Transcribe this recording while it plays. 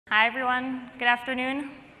Hi, everyone. Good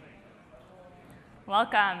afternoon.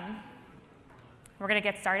 Welcome. We're going to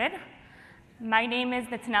get started. My name is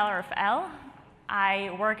Netanella Refael.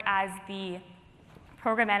 I work as the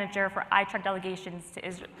program manager for iTrack delegations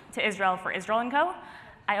to Israel for Israel & Co.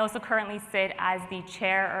 I also currently sit as the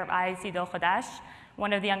chair of IAC BINA Salon,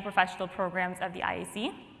 one of the young professional programs of the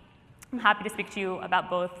IAC. I'm happy to speak to you about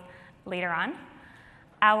both later on.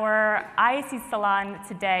 Our IAC Salon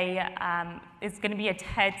today is going to be a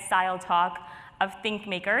TED-style talk of think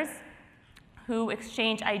makers who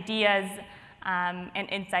exchange ideas and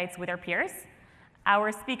insights with their peers.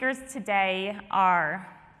 Our speakers today are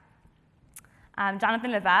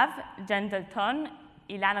Jonathan Levav, Dalton,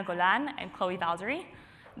 Ilana Golan, and Chloé Valdary.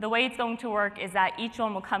 The way it's going to work is that each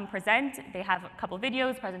one will come present. They have a couple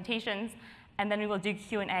videos, presentations, and then we will do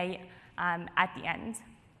Q&A at the end.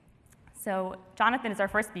 So Jonathan is our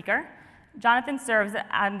first speaker. Jonathan serves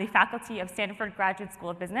on the faculty of Stanford Graduate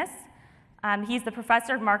School of Business. He's the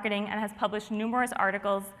professor of marketing and has published numerous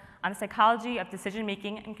articles on the psychology of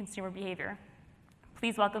decision-making and consumer behavior.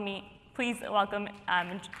 Please welcome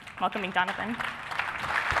welcoming Jonathan.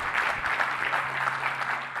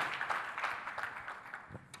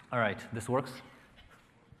 All right, this works.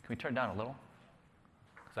 Can we turn down a little?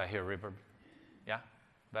 Because I hear reverb. Yeah?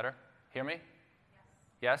 Better? Hear me?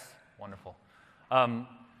 Yes? Yes? Wonderful.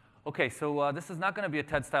 OK, so this is not going to be a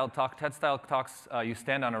TED-style talk. TED-style talks, you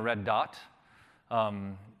stand on a red dot.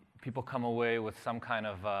 People come away with some kind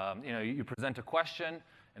of, you present a question,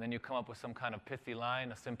 and then you come up with some kind of pithy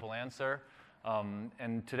line, a simple answer.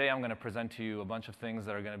 And today I'm going to present to you a bunch of things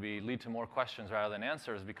that are going to lead to more questions rather than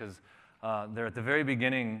answers, because they're at the very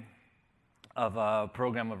beginning of a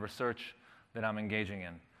program of research that I'm engaging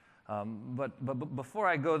in. But before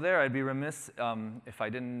I go there, I'd be remiss if I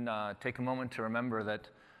didn't take a moment to remember that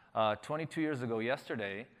 22 years ago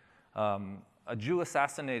yesterday, a Jew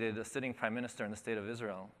assassinated a sitting prime minister in the state of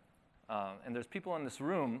Israel. And there's people in this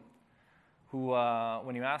room who,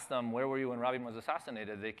 when you ask them, where were you when Rabin was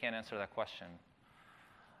assassinated, they can't answer that question.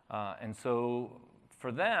 And so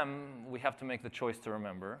for them, we have to make the choice to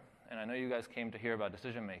remember. And I know you guys came to hear about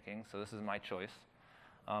decision making, so this is my choice,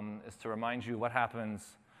 is to remind you what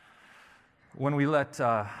happens when we let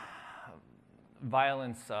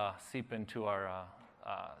violence seep into our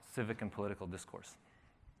civic and political discourse.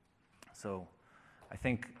 So I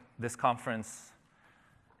think this conference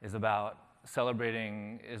is about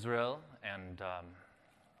celebrating Israel, and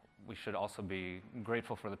we should also be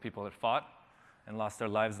grateful for the people that fought and lost their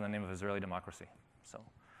lives in the name of Israeli democracy. So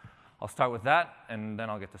I'll start with that, and then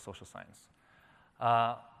I'll get to social science.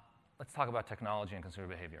 Let's talk about technology and consumer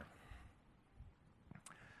behavior.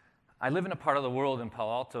 I live in a part of the world in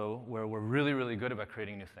Palo Alto where we're really, really good about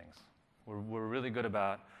creating new things. We're really good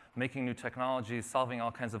about making new technologies, solving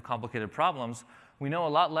all kinds of complicated problems. We know a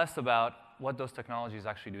lot less about what those technologies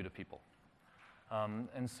actually do to people.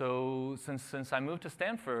 And so since I moved to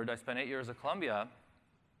Stanford, I spent 8 years at Columbia.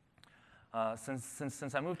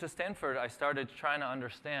 Since I moved to Stanford, I started trying to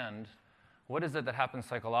understand what is it that happens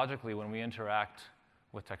psychologically when we interact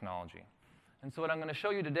with technology. And so what I'm going to show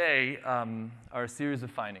you today are a series of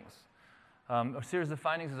findings. A series of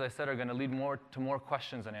findings, as I said, are going to lead to more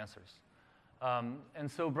questions and answers.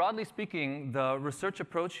 And so broadly speaking, the research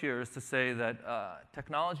approach here is to say that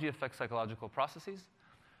technology affects psychological processes.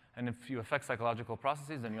 And if you affect psychological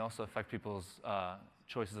processes, then you also affect people's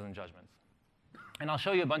choices and judgments. And I'll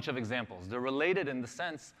show you a bunch of examples. They're related in the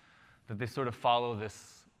sense that they sort of follow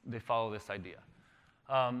this idea.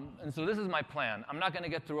 And so this is my plan. I'm not going to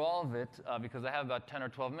get through all of it because I have about 10 or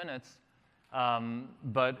 12 minutes.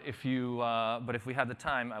 But if we had the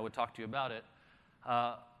time, I would talk to you about it.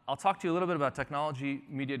 I'll talk to you a little bit about technology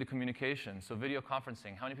mediated communication. So video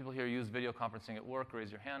conferencing. How many people here use video conferencing at work?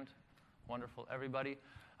 Raise your hand. Wonderful, everybody.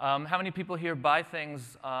 How many people here buy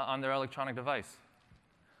things on their electronic device?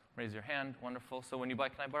 Raise your hand. Wonderful. So when you buy,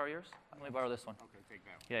 can I borrow yours? Let me borrow this one. OK, take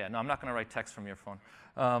that one. Yeah. No, I'm not going to write text from your phone.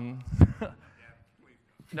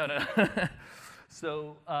 No.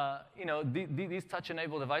 So these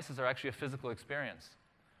touch-enabled devices are actually a physical experience.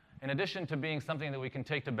 In addition to being something that we can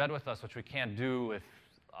take to bed with us, which we can't do with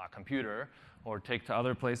a computer, or take to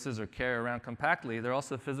other places or carry around compactly, they're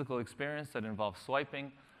also a physical experience that involves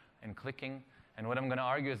swiping and clicking. And what I'm going to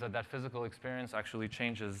argue is that that physical experience actually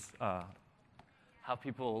changes how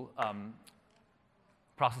people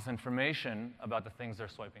process information about the things they're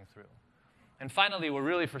swiping through. And finally, we're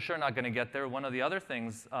really for sure not going to get there. One of the other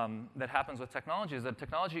things that happens with technology is that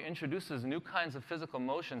technology introduces new kinds of physical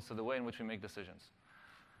motions to the way in which we make decisions.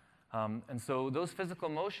 And so those physical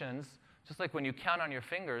motions, just like when you count on your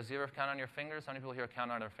fingers, you ever count on your fingers? How many people here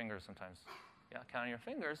count on their fingers sometimes? Yeah, count on your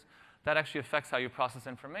fingers. that actually affects how you process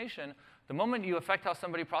information. The moment you affect how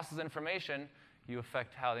somebody processes information, you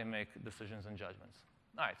affect how they make decisions and judgments.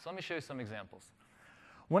 All right, so let me show you some examples.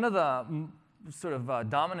 One of the sort of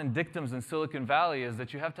dominant dictums in Silicon Valley is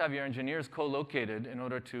that you have to have your engineers co-located in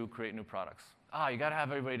order to create new products. You got to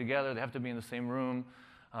have everybody together. They have to be in the same room.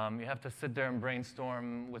 You have to sit there and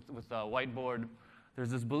brainstorm with a whiteboard. There's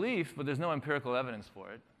this belief, but there's no empirical evidence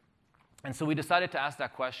for it. And so we decided to ask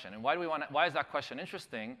that question. And why is that question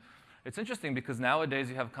interesting? It's interesting because nowadays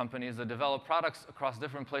you have companies that develop products across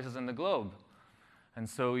different places in the globe. And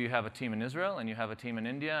so you have a team in Israel, and you have a team in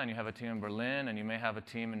India, and you have a team in Berlin, and you may have a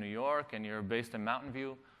team in New York, and you're based in Mountain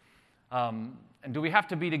View. And do we have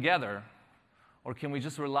to be together, or can we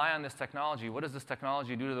just rely on this technology? What does this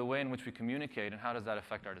technology do to the way in which we communicate, and how does that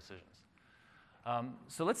affect our decisions?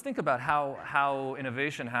 So let's think about how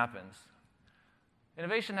innovation happens.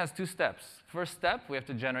 Innovation has two steps. First step, we have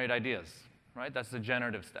to generate ideas, right? That's the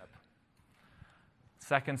generative step.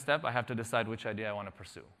 Second step, I have to decide which idea I want to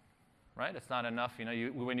pursue. Right? It's not enough.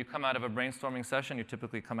 When you come out of a brainstorming session, you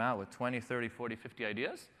typically come out with 20, 30, 40, 50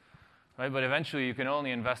 ideas. Right? But eventually, you can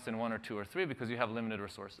only invest in 1 or 2 or 3 because you have limited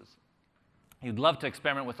resources. You'd love to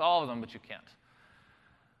experiment with all of them, but you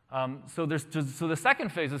can't. So the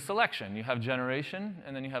second phase is selection. You have generation,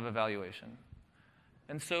 and then you have evaluation.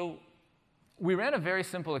 And so we ran a very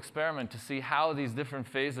simple experiment to see how these different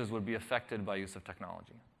phases would be affected by use of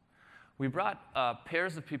technology. We brought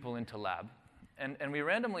pairs of people into lab. And we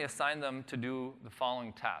randomly assigned them to do the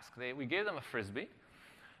following task. We gave them a Frisbee,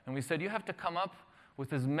 and we said, you have to come up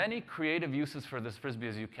with as many creative uses for this Frisbee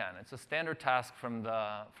as you can. It's a standard task from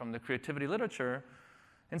the creativity literature.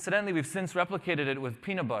 Incidentally, we've since replicated it with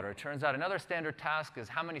peanut butter. It turns out another standard task is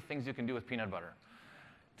how many things you can do with peanut butter.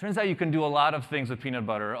 Turns out you can do a lot of things with peanut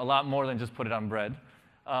butter, a lot more than just put it on bread.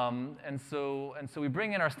 And so we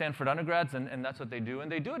bring in our Stanford undergrads, and that's what they do.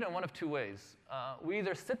 And they do it in one of 2 ways. We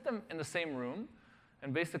either sit them in the same room,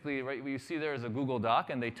 and basically, right, what you see there is a Google Doc,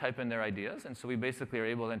 and they type in their ideas. And so we basically are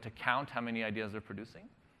able then to count how many ideas they're producing.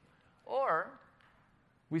 Or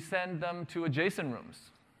we send them to adjacent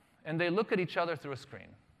rooms, and they look at each other through a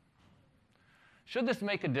screen. Should this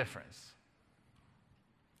make a difference?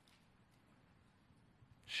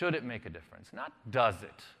 Should it make a difference? Not does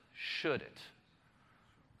it, should it?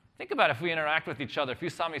 Think about if we interact with each other. If you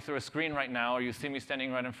saw me through a screen right now, or you see me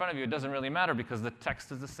standing right in front of you, it doesn't really matter because the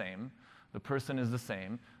text is the same, the person is the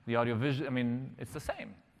same, the audio-visual, it's the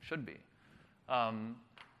same, should be.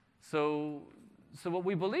 So what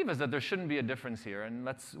we believe is that there shouldn't be a difference here, and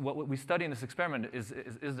what we study in this experiment is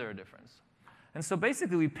there a difference? And so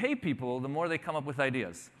basically, we pay people the more they come up with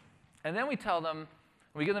ideas. And then we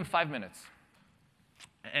give them 5 minutes.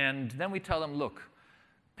 And then we tell them, look,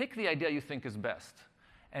 pick the idea you think is best.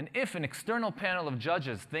 And if an external panel of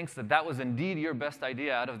judges thinks that that was indeed your best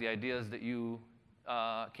idea out of the ideas that you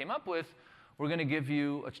came up with, we're going to give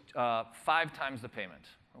you 5 times the payment.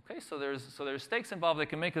 Okay, so there's stakes involved. They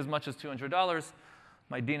can make as much as $200.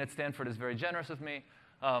 My dean at Stanford is very generous with me,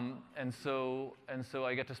 and so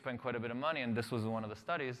I get to spend quite a bit of money. And this was one of the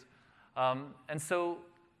studies. And so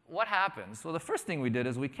what happens? Well, the first thing we did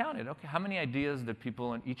is we counted. Okay, how many ideas did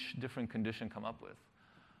people in each different condition come up with?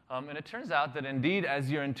 And it turns out that indeed,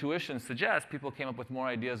 as your intuition suggests, people came up with more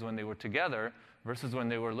ideas when they were together versus when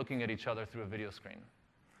they were looking at each other through a video screen.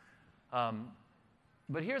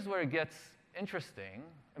 But here's where it gets interesting.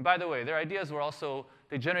 And by the way, their ideas were also,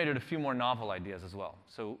 they generated a few more novel ideas as well.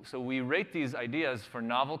 So we rate these ideas for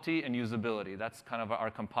novelty and usability. That's kind of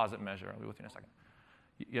our composite measure. I'll be with you in a second.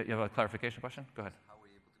 You have a clarification question? Go ahead. How were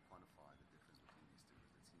you able to quantify the difference between these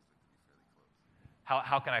two? It seems like to be fairly close.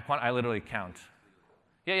 How can I quantify? I literally count.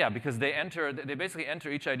 Yeah, because they basically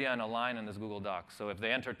enter each idea on a line in this Google Doc. So if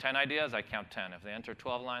they enter 10 ideas, I count 10. If they enter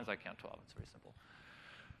 12 lines, I count 12. It's very simple.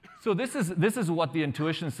 So this is what the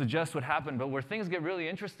intuition suggests would happen. But where things get really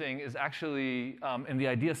interesting is actually in the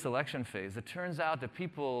idea selection phase. It turns out that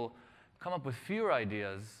people come up with fewer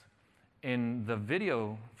ideas in the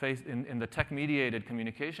video phase, in the tech-mediated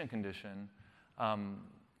communication condition,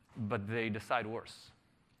 but they decide worse.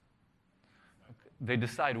 They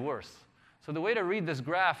decide worse. So the way to read this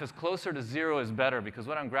graph is closer to 0 is better, because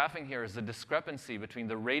what I'm graphing here is the discrepancy between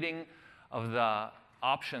the rating of the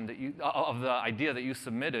option of the idea that you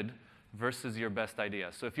submitted versus your best idea.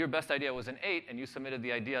 So if your best idea was an 8 and you submitted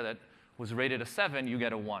the idea that was rated a 7, you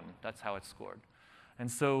get a 1. That's how it's scored. And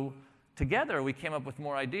so together we came up with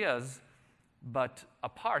more ideas, but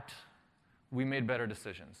apart we made better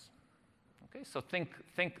decisions. Okay, so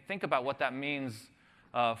think about what that means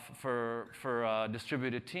for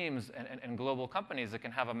distributed teams and global companies that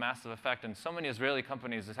can have a massive effect. And so many Israeli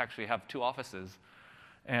companies that actually have 2 offices,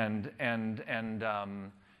 and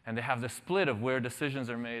And they have the split of where decisions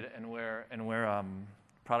are made and where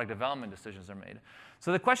product development decisions are made.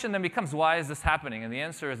 So the question then becomes, why is this happening? And the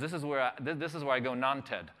answer is, this is where I go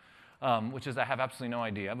non-TED, which is I have absolutely no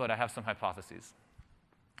idea, but I have some hypotheses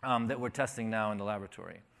that we're testing now in the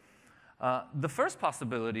laboratory. The first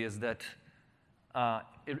possibility is that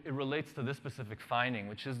it relates to this specific finding,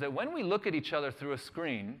 which is that when we look at each other through a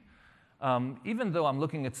screen, even though I'm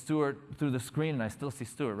looking at Stuart through the screen and I still see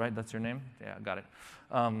Stuart, right? That's your name? Yeah, got it.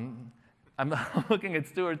 I'm looking at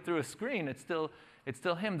Stuart through a screen. It's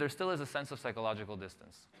still him. There still is a sense of psychological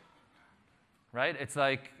distance, right? It's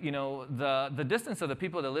like, you know, the distance of the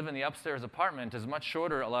people that live in the upstairs apartment is much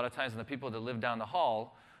shorter a lot of times than the people that live down the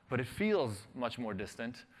hall, but it feels much more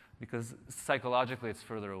distant because psychologically it's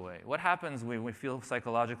further away. What happens when we feel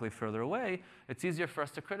psychologically further away? It's easier for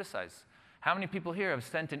us to criticize. How many people here have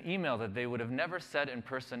sent an email that they would have never said in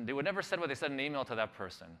person? They would never said what they said in an email to that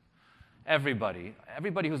person. Everybody.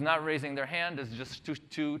 Everybody who's not raising their hand is just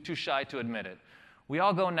too shy to admit it. We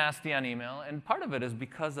all go nasty on email, and part of it is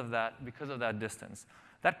because of that distance.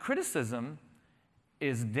 That criticism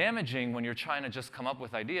is damaging when you're trying to just come up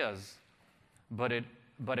with ideas, but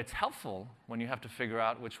it's helpful when you have to figure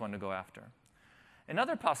out which one to go after.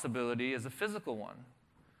 Another possibility is a physical one,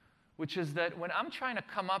 which is that when I'm trying to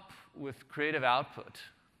come up with creative output,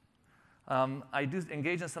 I do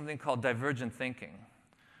engage in something called divergent thinking.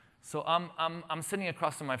 So I'm sitting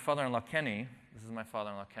across from my father-in-law, Kenny. This is my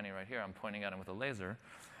father-in-law, Kenny, right here. I'm pointing at him with a laser.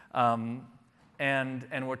 And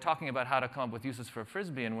we're talking about how to come up with uses for a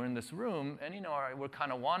Frisbee, and we're in this room, and you know, we're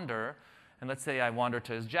kind of wander. And let's say I wander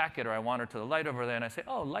to his jacket, or I wander to the light over there, and I say,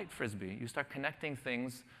 oh, light Frisbee. You start connecting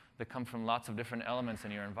things that come from lots of different elements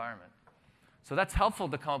in your environment. So that's helpful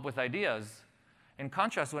to come up with ideas. In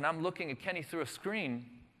contrast, when I'm looking at Kenny through a screen,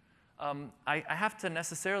 I have to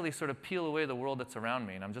necessarily sort of peel away the world that's around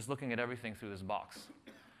me, and I'm just looking at everything through this box.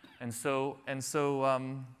 And so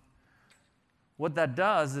what that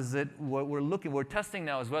does is that what we're testing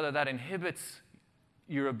now is whether that inhibits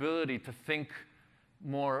your ability to think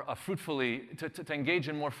more fruitfully, to engage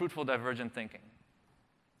in more fruitful divergent thinking.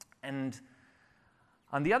 And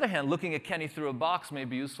on the other hand, looking at Kenny through a box may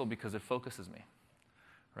be useful because it focuses me,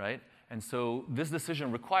 right? And so this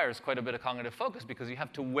decision requires quite a bit of cognitive focus because you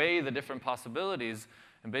have to weigh the different possibilities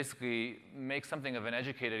and basically make something of an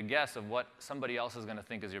educated guess of what somebody else is going to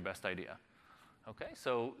think is your best idea. Okay,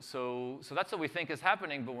 so that's what we think is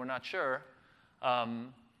happening, but we're not sure.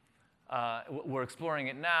 We're exploring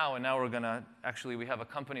it now, and now we're going to actually, we have a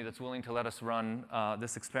company that's willing to let us run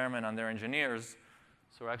this experiment on their engineers.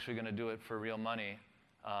 So we're actually going to do it for real money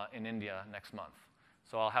in India next month.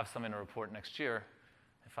 So I'll have some in a report next year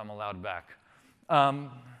if I'm allowed back.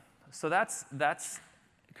 So that's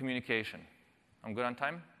communication. I'm good on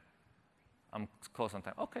time? I'm close on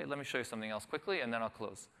time. OK, let me show you something else quickly, and then I'll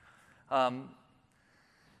close. Can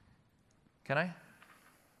I?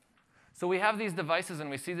 So we have these devices, and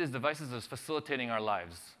we see these devices as facilitating our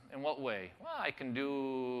lives. In what way? Well, I can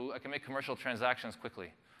make commercial transactions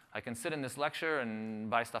quickly. I can sit in this lecture and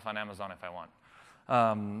buy stuff on Amazon if I want.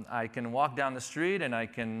 I can walk down the street, and I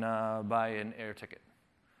can buy an air ticket.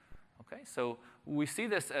 Okay, so we see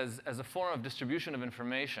this as a form of distribution of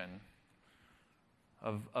information,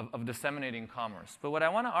 of disseminating commerce. But what I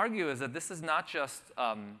want to argue is that this is not just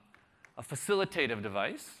a facilitative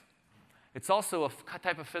device. It's also a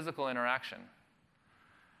type of physical interaction.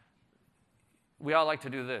 We all like to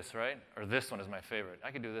do this, right? Or this one is my favorite.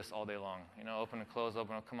 I could do this all day long. You know, open and close,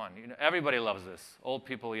 open and come on. You know, everybody loves this. Old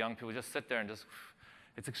people, young people, just sit there and just,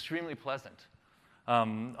 it's extremely pleasant.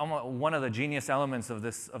 One of the genius elements of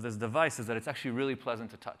this device is that it's actually really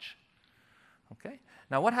pleasant to touch. Okay?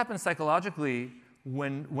 Now, what happens psychologically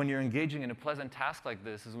when you're engaging in a pleasant task like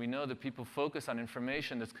this is we know that people focus on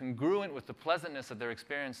information that's congruent with the pleasantness that they're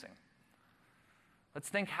experiencing. Let's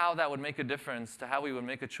think how that would make a difference to how we would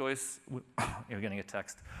make a choice. You're getting a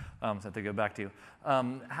text, so I have to go back to you.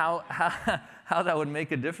 How that would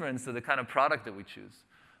make a difference to the kind of product that we choose.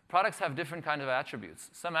 Products have different kinds of attributes.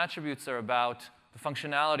 Some attributes are about the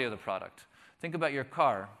functionality of the product. Think about your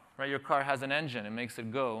car, right? Your car has an engine. It makes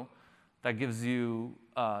it go. That gives you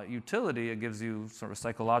utility. It gives you sort of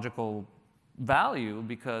psychological value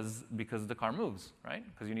because the car moves, right?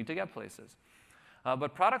 Because you need to get places.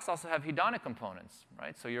 But products also have hedonic components,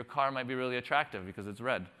 right? So your car might be really attractive because it's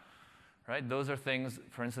red, right? Those are things,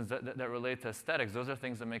 for instance, that relate to aesthetics. Those are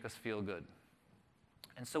things that make us feel good.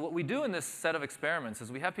 And so what we do in this set of experiments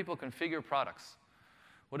is we have people configure products.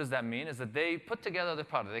 What does that mean? Is that they put together the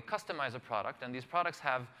product. They customize a product, and these products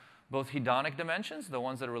have both hedonic dimensions, the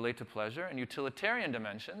ones that relate to pleasure, and utilitarian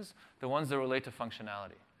dimensions, the ones that relate to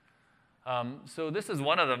functionality. So this is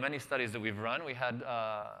one of the many studies that we've run. We had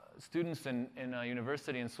students in a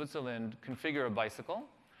university in Switzerland configure a bicycle.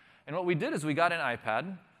 And what we did is we got an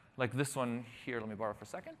iPad, like this one here. Let me borrow for a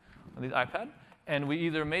second. On the iPad. And we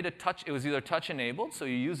either made it touch. It was either touch-enabled, so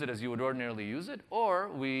you use it as you would ordinarily use it, or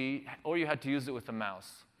you had to use it with a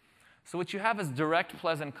mouse. So what you have is direct,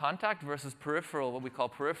 pleasant contact versus peripheral, what we call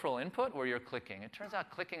peripheral input, where you're clicking. It turns out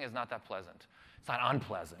clicking is not that pleasant. It's not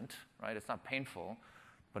unpleasant, right? It's not painful,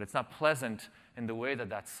 but it's not pleasant in the way that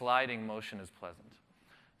that sliding motion is pleasant.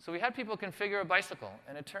 So we had people configure a bicycle,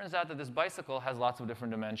 and it turns out that this bicycle has lots of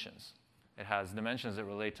different dimensions. It has dimensions that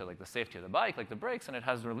relate to like the safety of the bike, like the brakes, and it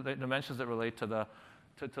has dimensions that relate to the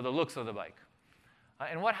looks of the bike.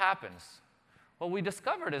 And what happens? What we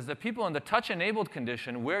discovered is that people in the touch-enabled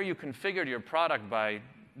condition, where you configured your product by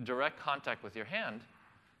direct contact with your hand,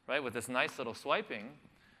 right, with this nice little swiping,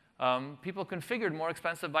 people configured more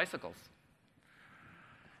expensive bicycles.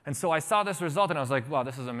 And so I saw this result, and I was like, wow,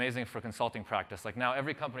 this is amazing for consulting practice. Like now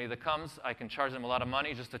every company that comes, I can charge them a lot of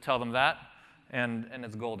money just to tell them that, and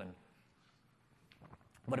it's golden.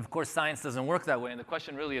 But of course, science doesn't work that way, and the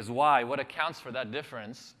question really is why? What accounts for that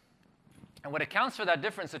difference? And what accounts for that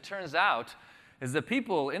difference, it turns out, is that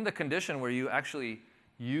people in the condition where you actually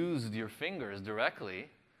used your fingers directly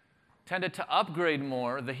tended to upgrade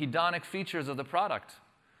more the hedonic features of the product.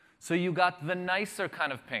 So you got the nicer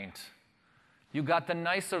kind of paint. You got the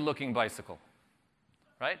nicer looking bicycle,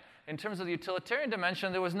 right? In terms of the utilitarian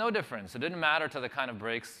dimension, there was no difference. It didn't matter to the kind of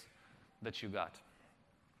brakes that you got.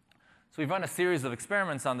 So we've run a series of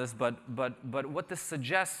experiments on this, but what this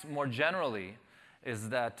suggests more generally is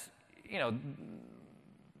that,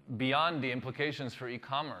 beyond the implications for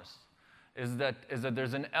e-commerce, is that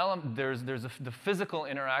there's an element, the physical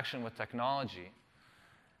interaction with technology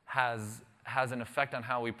has an effect on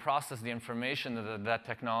how we process the information that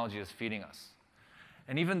technology is feeding us.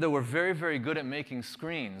 And even though we're very, very good at making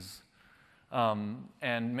screens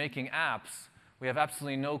and making apps, we have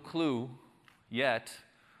absolutely no clue yet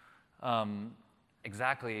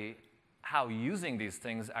exactly how using these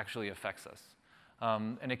things actually affects us.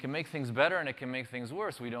 And it can make things better and it can make things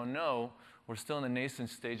worse. We don't know. We're still in the nascent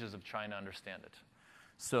stages of trying to understand it.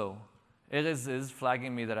 So Erez is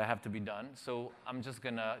flagging me that I have to be done. So I'm just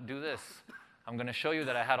going to do this. I'm going to show you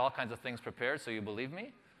that I had all kinds of things prepared, so you believe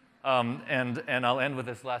me. And I'll end with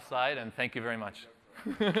this last slide, and thank you very much.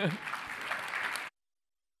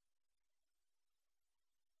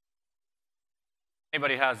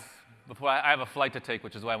 Anybody has, before I have a flight to take,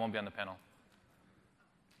 which is why I won't be on the panel.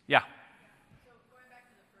 Yeah. So going back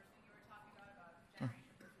to the first thing you were talking about generation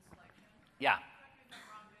versus selection. Yeah. Correct me if I'm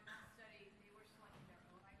wrong, but in that study, they were selecting their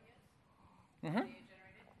own ideas Mm-hmm. they had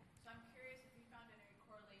generated. So I'm curious if you found any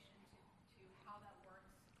correlation to how that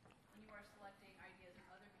works when you are selecting ideas that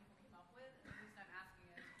other people came up with. And the reason I'm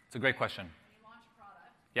asking is, It's a great question. when you launch a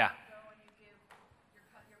product, Yeah. you go and you give your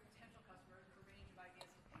potential customers a range of ideas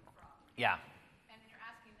to pick from. Yeah. And then you're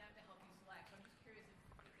asking them to help you select. So I'm just curious if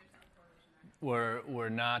there's any correlation there.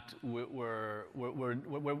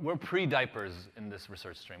 We're pre-diapers in this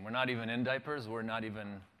research stream. We're not even in diapers. We're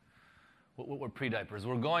pre-diapers.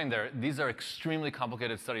 We're going there. These are extremely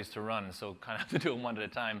complicated studies to run, so kind of have to do them one at a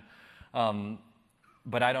time.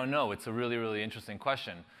 But I don't know. It's a really, really interesting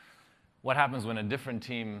question. What happens when a different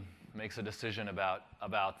team makes a decision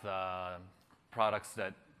about the products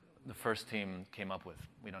that the first team came up with?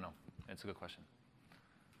 We don't know. It's a good question.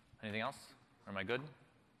 Anything else? Or am I good?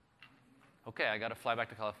 OK, I got to fly back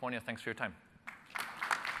to California. Thanks for your time.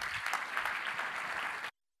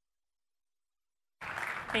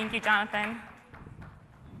 Thank you, Jonathan.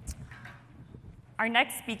 Our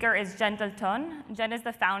next speaker is Jen Dalton. Jen is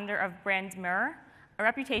the founder of BrandMirror, a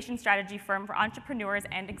reputation strategy firm for entrepreneurs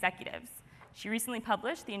and executives. She recently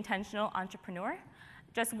published The Intentional Entrepreneur.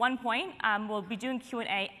 Just one point, we'll be doing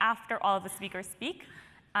Q&A after all of the speakers speak,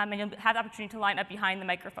 and you'll have the opportunity to line up behind the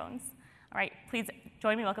microphones. All right, please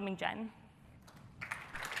join me in welcoming Jen.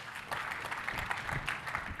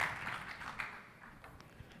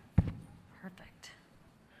 Perfect.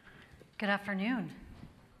 Good afternoon.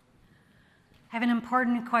 I have an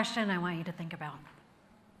important question I want you to think about.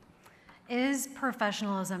 Is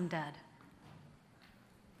professionalism dead?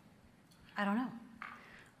 I don't know.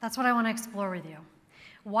 That's what I want to explore with you.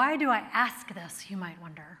 Why do I ask this, you might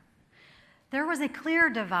wonder? There was a clear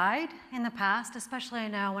divide in the past, especially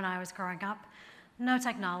now when I was growing up. No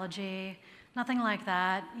technology, nothing like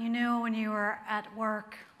that. You knew when you were at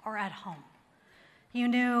work or at home. You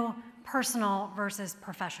knew personal versus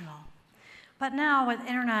professional. But now with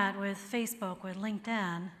internet, with Facebook, with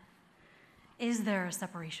LinkedIn, is there a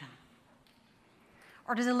separation?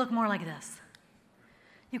 Or does it look more like this?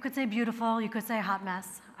 You could say beautiful, you could say hot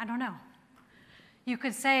mess, I don't know. You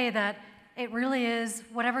could say that it really is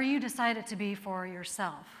whatever you decide it to be for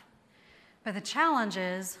yourself. But the challenge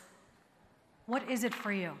is, what is it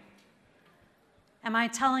for you? Am I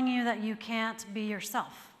telling you that you can't be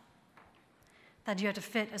yourself? That you have to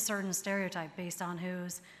fit a certain stereotype based on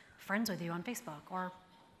who's friends with you on Facebook or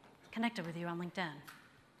connected with you on LinkedIn?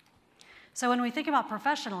 So when we think about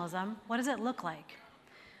professionalism, what does it look like?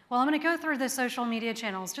 Well, I'm going to go through the social media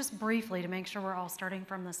channels just briefly to make sure we're all starting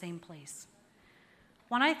from the same place.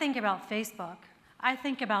 When I think about Facebook, I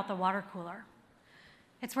think about the water cooler.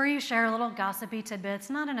 It's where you share little gossipy tidbits,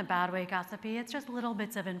 not in a bad way gossipy, it's just little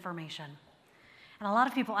bits of information. And a lot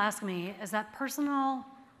of people ask me, is that personal,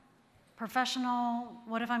 professional?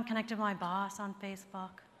 What if I'm connected with my boss on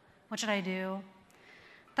Facebook? What should I do?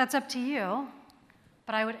 That's up to you,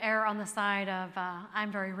 but I would err on the side of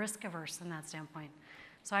I'm very risk averse in that standpoint.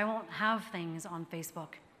 So I won't have things on Facebook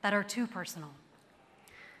that are too personal.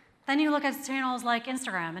 Then you look at channels like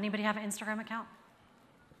Instagram. Anybody have an Instagram account?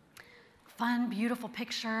 Fun, beautiful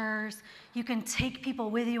pictures. You can take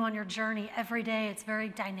people with you on your journey every day. It's very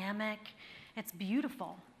dynamic. It's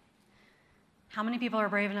beautiful. How many people are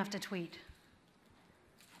brave enough to tweet?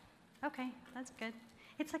 Okay, that's good.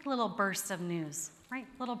 It's like little bursts of news, right?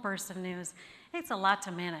 Little bursts of news. It's a lot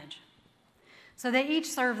to manage. So they each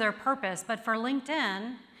serve their purpose, but for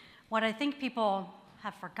LinkedIn, what I think people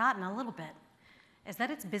have forgotten a little bit is that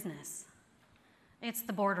it's business. It's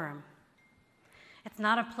the boardroom. It's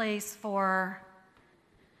not a place for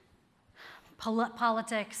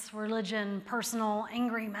politics, religion, personal,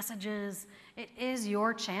 angry messages. It is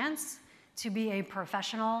your chance to be a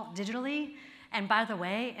professional digitally, and by the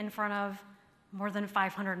way, in front of more than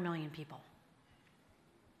 500 million people.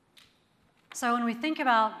 So when we think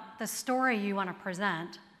about the story you want to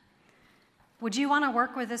present, would you want to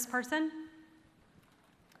work with this person?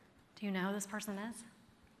 Do you know who this person is?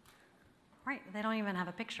 Right, they don't even have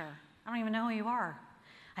a picture. I don't even know who you are.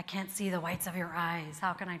 I can't see the whites of your eyes.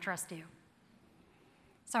 How can I trust you?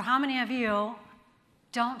 So how many of you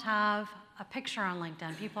don't have a picture on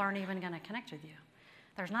LinkedIn? People aren't even going to connect with you.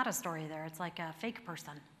 There's not a story there. It's like a fake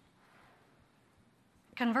person.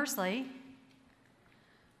 Conversely,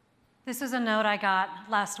 this is a note I got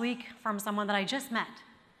last week from someone that I just met,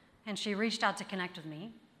 and she reached out to connect with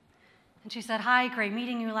me. And she said, "Hi, great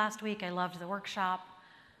meeting you last week. I loved the workshop.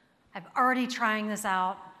 I'm already trying this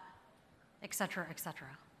out, et cetera, et cetera."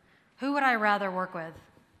 Who would I rather work with?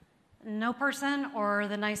 No person or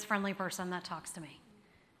the nice, friendly person that talks to me?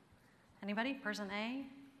 Anybody? Person A?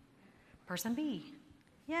 Person B?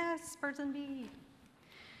 Yes, person B.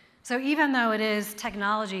 So even though it is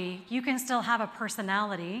technology, you can still have a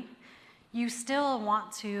personality. You still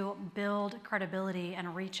want to build credibility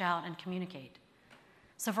and reach out and communicate.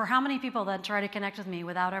 So for how many people that try to connect with me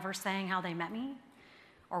without ever saying how they met me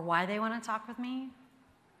or why they want to talk with me,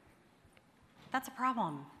 that's a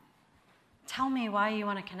problem. Tell me why you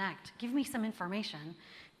want to connect. Give me some information,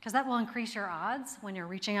 because that will increase your odds when you're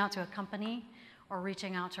reaching out to a company or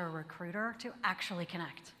reaching out to a recruiter to actually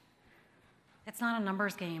connect. It's not a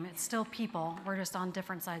numbers game. It's still people. We're just on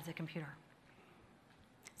different sides of the computer.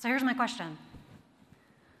 So here's my question.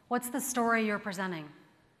 What's the story you're presenting?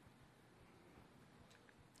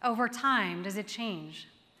 Over time, does it change?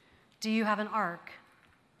 Do you have an arc?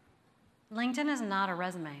 LinkedIn is not a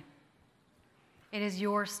resume. It is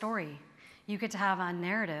your story. You get to have a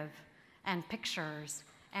narrative and pictures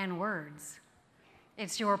and words.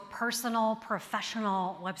 It's your personal,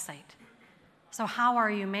 professional website. So how are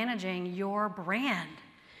you managing your brand,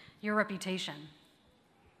 your reputation?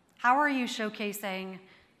 How are you showcasing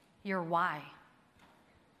your why?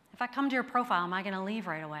 If I come to your profile, am I going to leave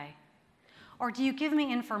right away? Or do you give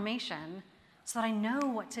me information so that I know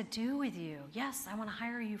what to do with you? Yes, I want to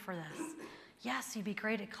hire you for this. Yes, you'd be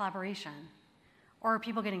great at collaboration. Or are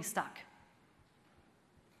people getting stuck?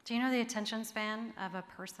 Do you know the attention span of a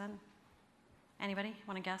person? Anybody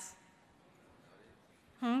want to guess?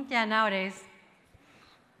 Yeah, nowadays.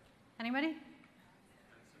 Anybody?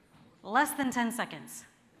 Less than 10 seconds.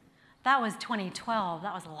 That was 2012.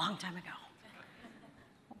 That was a long time ago.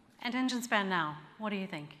 Attention span now, what do you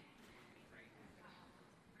think?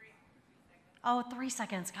 Oh, 3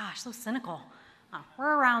 seconds. Gosh, so cynical. Oh,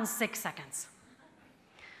 we're around 6 seconds.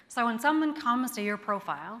 So when someone comes to your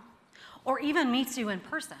profile, or even meets you in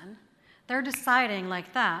person, they're deciding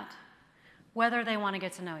like that whether they want to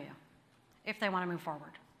get to know you, if they want to move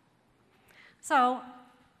forward. So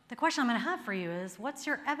the question I'm going to have for you is, what's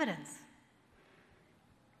your evidence?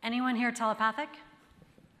 Anyone here telepathic?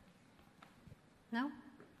 No?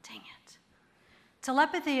 Dang it.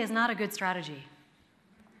 Telepathy is not a good strategy.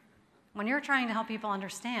 When you're trying to help people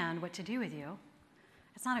understand what to do with you,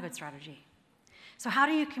 it's not a good strategy. So how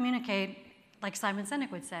do you communicate, like Simon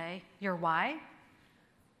Sinek would say, your why?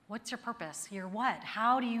 What's your purpose? Your what?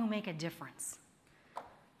 How do you make a difference?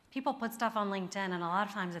 People put stuff on LinkedIn, and a lot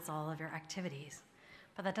of times it's all of your activities,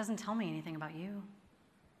 but that doesn't tell me anything about you.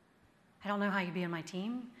 I don't know how you be on my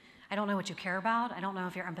team. I don't know what you care about. I don't know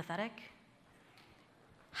if you're empathetic.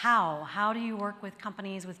 How? How do you work with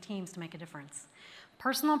companies, with teams to make a difference?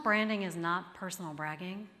 Personal branding is not personal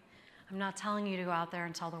bragging. I'm not telling you to go out there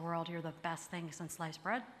and tell the world you're the best thing since sliced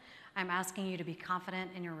bread. I'm asking you to be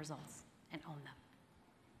confident in your results and own them.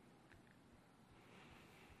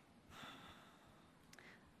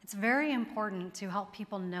 It's very important to help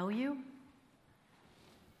people know you.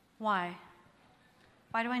 Why?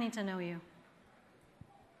 Why do I need to know you?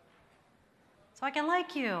 So I can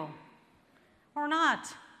like you or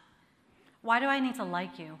not. Why do I need to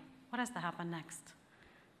like you? What has to happen next?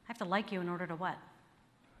 I have to like you in order to what?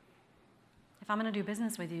 If I'm going to do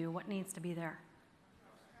business with you, what needs to be there?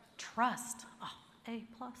 Trust. Oh, A+.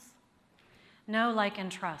 Know, like,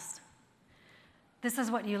 and trust. This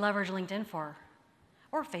is what you leverage LinkedIn for,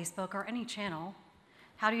 or Facebook, or any channel.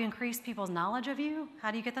 How do you increase people's knowledge of you?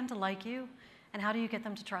 How do you get them to like you? And how do you get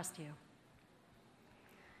them to trust you?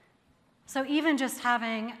 So even just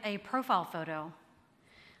having a profile photo,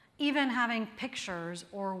 even having pictures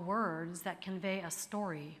or words that convey a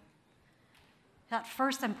story, that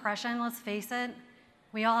first impression, let's face it,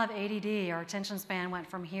 we all have ADD. Our attention span went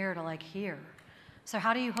from here to like here. So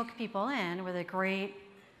how do you hook people in with a great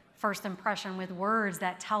first impression with words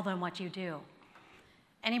that tell them what you do?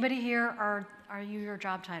 Anybody here, are you your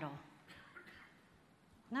job title?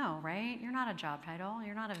 No, right? You're not a job title.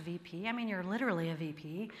 You're not a VP. I mean, you're literally a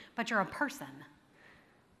VP, but you're a person.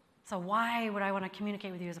 So why would I want to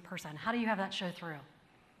communicate with you as a person? How do you have that show through?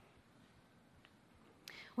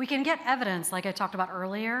 We can get evidence, like I talked about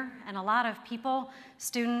earlier, and a lot of people,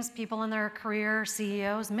 students, people in their career,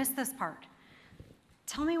 CEOs, miss this part.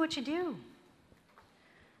 Tell me what you do.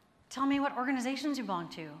 Tell me what organizations you belong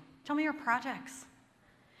to. Tell me your projects.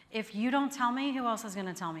 If you don't tell me, who else is going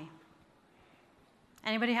to tell me?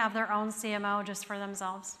 Anybody have their own CMO just for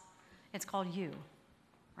themselves? It's called you,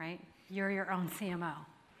 right? You're your own CMO.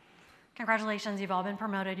 Congratulations, you've all been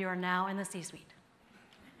promoted. You are now in the C-suite.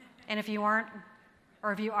 And if you aren't,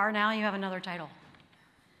 or if you are now, you have another title.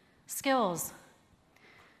 Skills.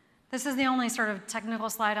 This is the only sort of technical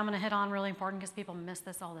slide I'm going to hit on, really important because people miss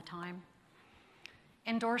this all the time.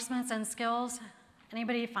 Endorsements and skills.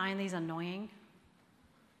 Anybody find these annoying?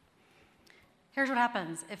 Here's what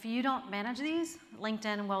happens. If you don't manage these,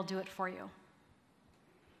 LinkedIn will do it for you.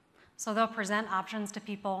 So they'll present options to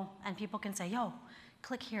people, and people can say, yo,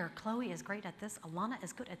 click here. Chloé is great at this. Ilana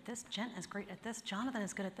is good at this. Jen is great at this. Jonathan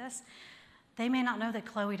is good at this. They may not know that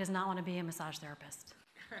Chloé does not want to be a massage therapist.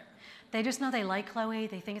 They just know they like Chloé.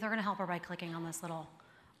 They think they're going to help her by clicking on this little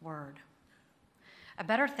word. A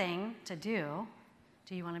better thing to do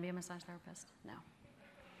you want to be a massage therapist? No.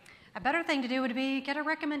 A better thing to do would be get a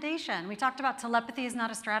recommendation. We talked about telepathy is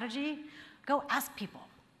not a strategy. Go ask people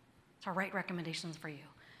to write recommendations for you.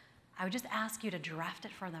 I would just ask you to draft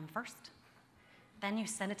it for them first. Then you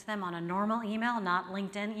send it to them on a normal email, not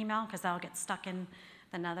LinkedIn email, because that'll get stuck in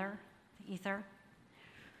the ether.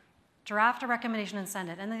 Draft a recommendation and send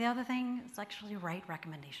it. And then the other thing is actually write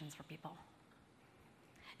recommendations for people.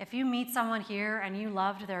 If you meet someone here and you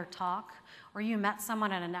loved their talk, or you met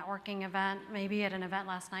someone at a networking event, maybe at an event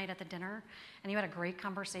last night at the dinner, and you had a great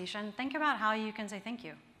conversation, think about how you can say thank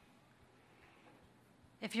you.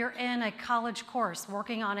 If you're in a college course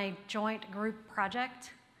working on a joint group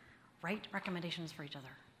project, write recommendations for each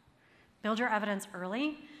other. Build your evidence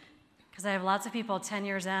early, because I have lots of people 10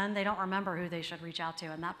 years in, they don't remember who they should reach out to,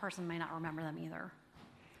 and that person may not remember them either.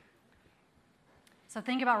 So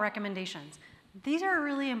think about recommendations. These are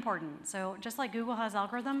really important. So just like Google has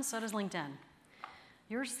algorithms, so does LinkedIn.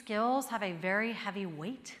 Your skills have a very heavy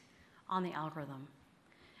weight on the algorithm.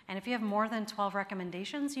 And if you have more than 12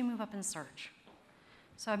 recommendations, you move up in search.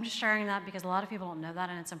 So I'm just sharing that because a lot of people don't know that,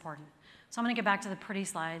 and it's important. So I'm going to get back to the pretty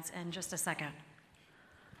slides in just a second.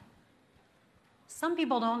 Some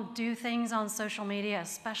people don't do things on social media,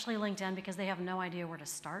 especially LinkedIn, because they have no idea where to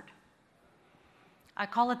start. I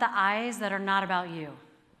call it the eyes that are not about you.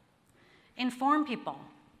 Inform people.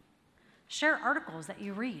 Share articles that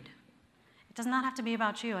you read. It does not have to be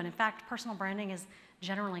about you. And in fact, personal branding is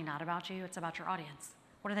generally not about you. It's about your audience.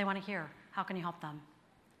 What do they want to hear? How can you help them?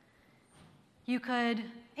 You could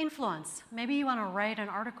influence. Maybe you want to write an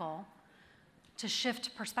article to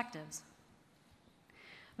shift perspectives.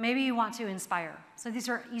 Maybe you want to inspire. So these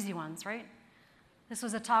are easy ones, right? This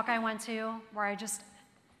was a talk I went to where I just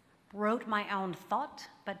wrote my own thought,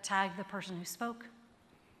 but tagged the person who spoke.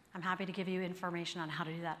 I'm happy to give you information on how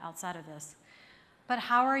to do that outside of this. But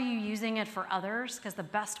how are you using it for others? Because the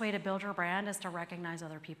best way to build your brand is to recognize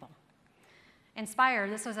other people. Inspire,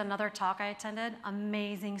 this was another talk I attended,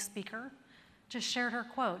 amazing speaker, just shared her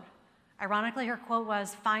quote. Ironically, her quote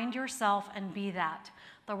was, "Find yourself and be that.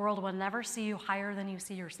 The world will never see you higher than you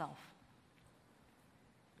see yourself."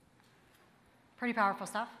 Pretty powerful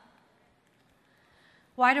stuff.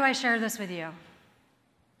 Why do I share this with you?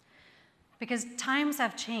 Because times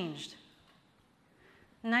have changed.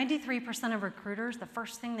 93% of recruiters, the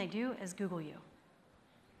first thing they do is Google you.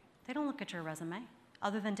 They don't look at your resume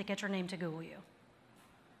other than to get your name to Google you,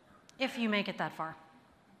 if you make it that far.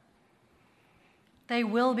 They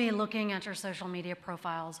will be looking at your social media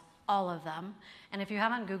profiles, all of them. And if you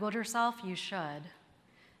haven't Googled yourself, you should.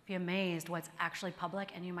 Be amazed what's actually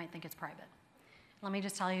public, and you might think it's private. Let me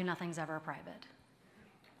just tell you, nothing's ever private.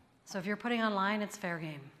 So if you're putting online, it's fair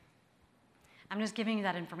game. I'm just giving you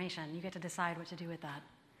that information. You get to decide what to do with that.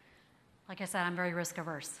 Like I said, I'm very risk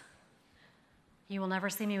averse. You will never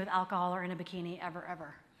see me with alcohol or in a bikini, ever,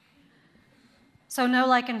 ever. So know,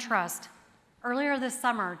 like, and trust. Earlier this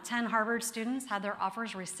summer, 10 Harvard students had their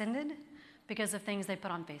offers rescinded because of things they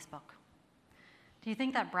put on Facebook. Do you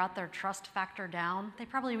think that brought their trust factor down? They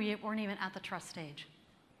probably weren't even at the trust stage,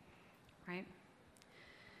 right?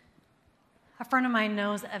 A friend of mine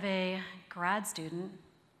knows of a grad student,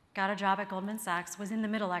 got a job at Goldman Sachs, was in the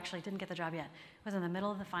middle, actually, didn't get the job yet, was in the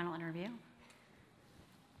middle of the final interview.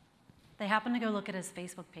 They happened to go look at his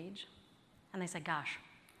Facebook page, and they said, "Gosh,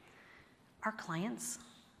 our clients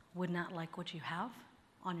would not like what you have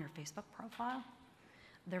on your Facebook profile.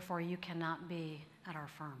 Therefore, you cannot be at our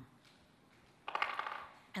firm."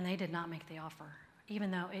 And they did not make the offer,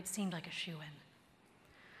 even though it seemed like a shoo-in.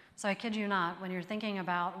 So I kid you not, when you're thinking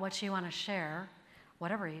about what you want to share,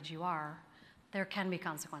 whatever age you are, there can be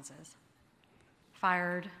consequences.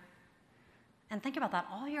 Fired. And think about that,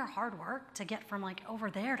 all your hard work to get from like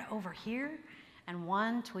over there to over here, and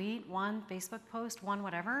one tweet, one Facebook post, one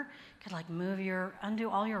whatever, could like undo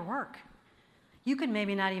all your work. You could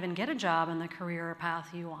maybe not even get a job in the career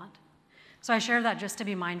path you want. So I share that just to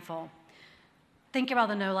be mindful. Think about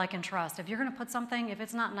the know, like, and trust. If you're gonna put something, if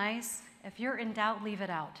it's not nice, if you're in doubt, leave it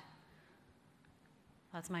out.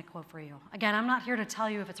 That's my quote for you. Again, I'm not here to tell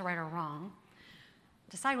you if it's right or wrong.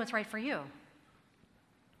 Decide what's right for you.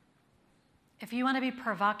 If you want to be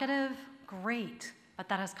provocative, great, but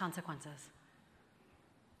that has consequences.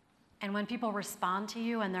 And when people respond to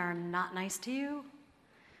you and they're not nice to you,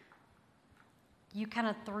 you kind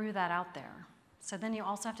of threw that out there. So then you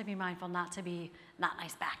also have to be mindful not to be not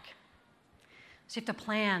nice back. So you have to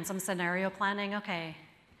plan some scenario planning, okay,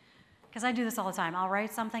 because I do this all the time. I'll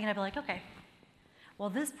write something and I'll be like, okay, well,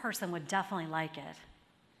 this person would definitely like it.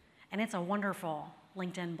 And it's a wonderful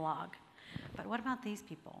LinkedIn blog. But what about these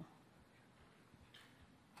people?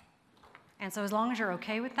 And so as long as you're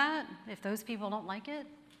okay with that, if those people don't like it,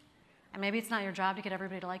 and maybe it's not your job to get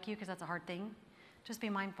everybody to like you because that's a hard thing, just be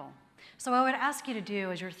mindful. So what I would ask you to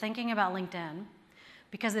do as you're thinking about LinkedIn,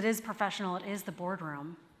 because it is professional, it is the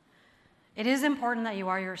boardroom, it is important that you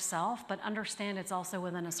are yourself, but understand it's also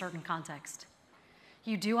within a certain context.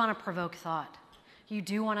 You do want to provoke thought. You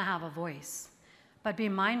do want to have a voice, but be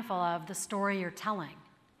mindful of the story you're telling.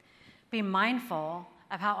 Be mindful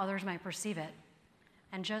of how others might perceive it,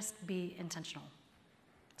 and just be intentional.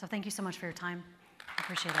 So thank you so much for your time. I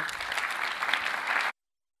appreciate it.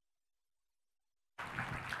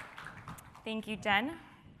 Thank you, Jen.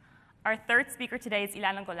 Our third speaker today is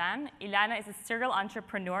Ilana Golan. Ilana is a serial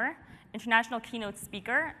entrepreneur, international keynote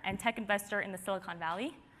speaker, and tech investor in the Silicon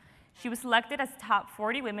Valley. She was selected as top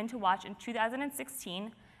 40 women to watch in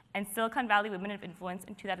 2016 and Silicon Valley Women of Influence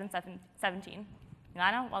in 2017.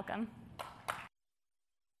 Ilana, welcome.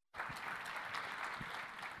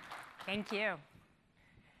 Thank you.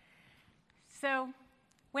 So,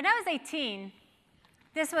 when I was 18,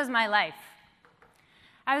 this was my life.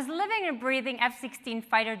 I was living and breathing F-16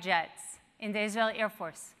 fighter jets in the Israeli Air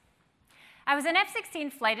Force. I was an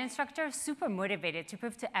F-16 flight instructor, super motivated to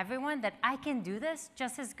prove to everyone that I can do this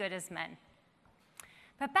just as good as men.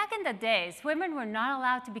 But back in the days, women were not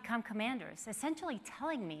allowed to become commanders, essentially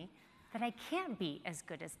telling me that I can't be as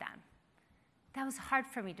good as them. That was hard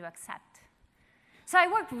for me to accept. So I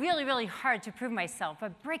worked really, really hard to prove myself,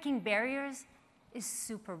 but breaking barriers is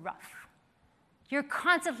super rough. You're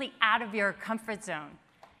constantly out of your comfort zone,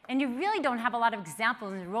 and you really don't have a lot of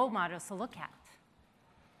examples and role models to look at.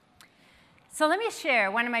 So let me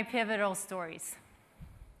share one of my pivotal stories.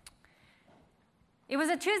 It was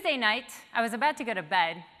a Tuesday night. I was about to go to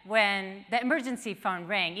bed when the emergency phone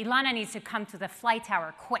rang. Ilana needs to come to the flight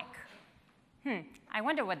tower quick. I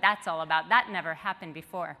wonder what that's all about. That never happened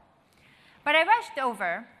before. But I rushed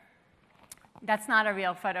over. That's not a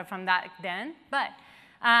real photo from back then, but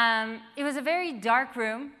it was a very dark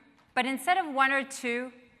room. But instead of 1 or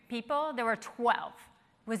 2 people, there were 12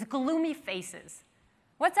 with gloomy faces.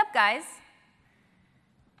 What's up, guys?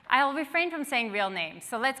 I'll refrain from saying real names,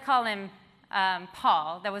 so let's call him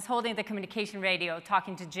Paul, that was holding the communication radio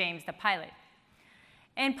talking to James, the pilot.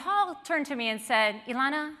 And Paul turned to me and said,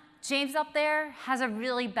 Ilana, James up there has a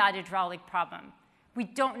really bad hydraulic problem. We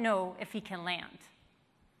don't know if he can land.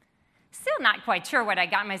 Still not quite sure what I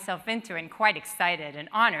got myself into and quite excited and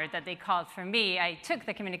honored that they called for me. I took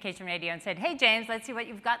the communication radio and said, hey, James, let's see what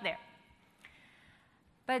you've got there.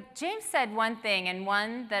 But James said one thing, and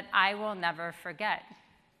one that I will never forget.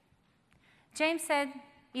 James said,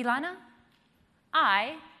 Ilana,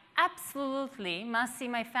 I absolutely must see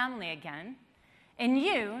my family again, and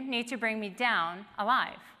you need to bring me down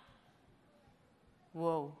alive.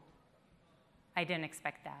 Whoa. I didn't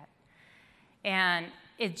expect that. And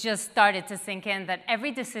it just started to sink in that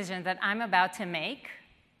every decision that I'm about to make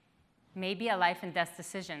may be a life and death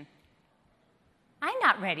decision. I'm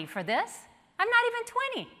not ready for this. I'm not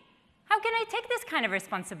even 20. How can I take this kind of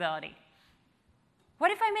responsibility?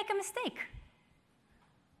 What if I make a mistake?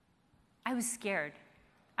 I was scared.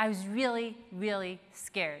 I was really, really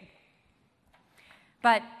scared.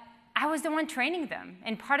 But I was the one training them,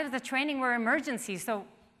 and part of the training were emergencies, so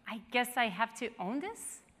I guess I have to own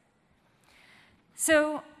this?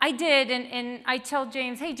 So I did, and I told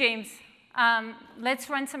James, hey, James, let's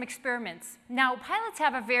run some experiments. Now, pilots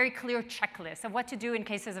have a very clear checklist of what to do in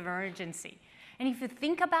cases of emergency. And if you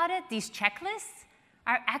think about it, these checklists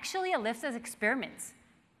are actually a list of experiments.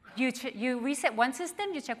 You reset one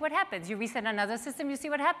system, you check what happens. You reset another system, you see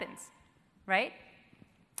what happens, right?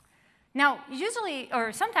 Now, usually,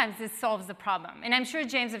 or sometimes this solves the problem. And I'm sure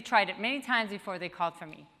James have tried it many times before they called for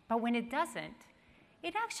me. But when it doesn't,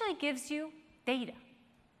 it actually gives you data.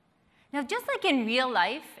 Now, just like in real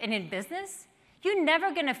life and in business, you're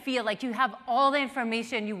never going to feel like you have all the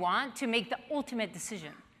information you want to make the ultimate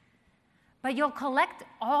decision. But you'll collect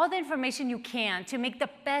all the information you can to make the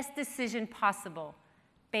best decision possible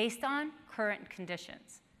based on current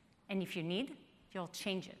conditions. And if you need, you'll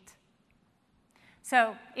change it.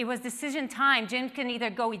 So it was decision time. James can either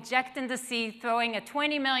go eject in the sea, throwing a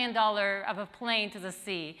 $20 million of a plane to the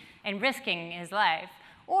sea and risking his life,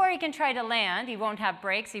 or he can try to land. He won't have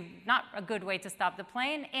brakes. He's not a good way to stop the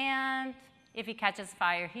plane. And if he catches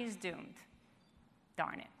fire, he's doomed.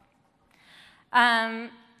 Darn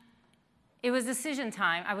it. It was decision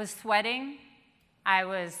time. I was sweating. I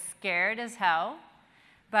was scared as hell.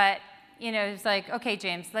 But it was like, OK,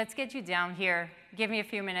 James, let's get you down here. Give me a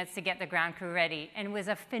few minutes to get the ground crew ready. And it was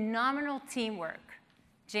a phenomenal teamwork.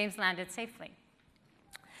 James landed safely.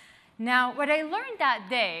 Now, what I learned that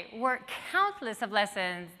day were countless of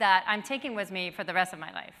lessons that I'm taking with me for the rest of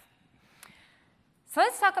my life. So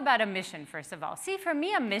let's talk about a mission, first of all. See, for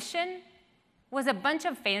me, a mission was a bunch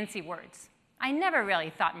of fancy words. I never really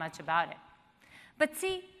thought much about it. But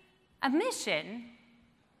see, a mission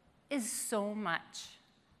is so much.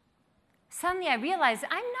 Suddenly, I realized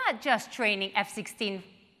I'm not just training F-16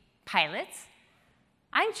 pilots.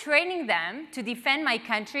 I'm training them to defend my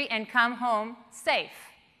country and come home safe.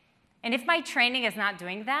 And if my training is not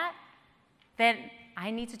doing that, then I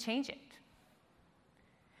need to change it.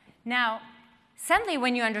 Now, suddenly,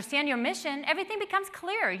 when you understand your mission, everything becomes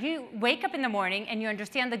clear. You wake up in the morning and you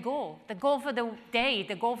understand the goal for the day,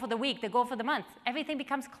 the goal for the week, the goal for the month. Everything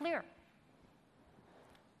becomes clear.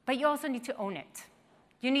 But you also need to own it.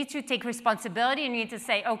 You need to take responsibility, and you need to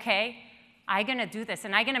say, OK, I'm going to do this,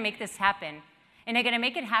 and I'm going to make this happen. And I'm going to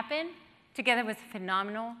make it happen together with a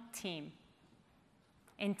phenomenal team.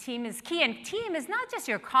 And team is key. And team is not just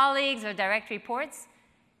your colleagues or direct reports.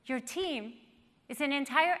 Your team is an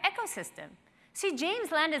entire ecosystem. See,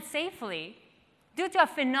 James landed safely due to a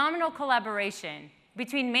phenomenal collaboration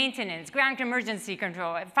between maintenance, ground emergency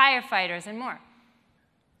control, firefighters, and more.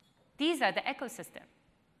 These are the ecosystem.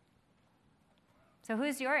 So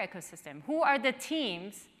who's your ecosystem? Who are the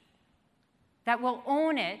teams that will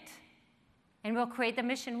own it and will create the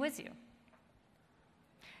mission with you?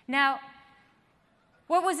 Now,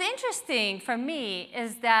 what was interesting for me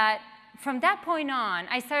is that from that point on,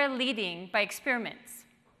 I started leading by experiments.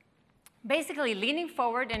 Basically, leaning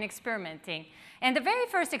forward and experimenting. And the very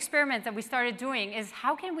first experiment that we started doing is,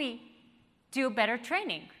 how can we do better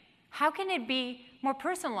training? How can it be more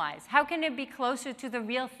personalized? How can it be closer to the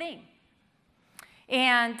real thing?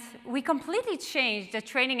 And we completely changed the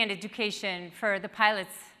training and education for the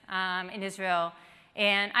pilots in Israel.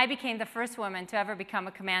 And I became the first woman to ever become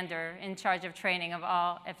a commander in charge of training of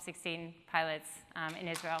all F-16 pilots in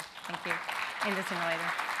Israel. Thank you. In the simulator.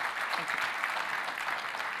 Thank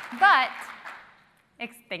you. But,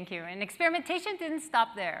 thank you. And experimentation didn't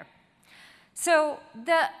stop there. So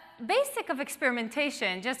the basic of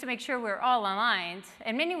experimentation, just to make sure we're all aligned,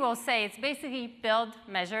 and many will say it's basically build,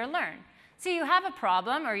 measure, learn. So you have a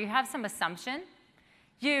problem or you have some assumption.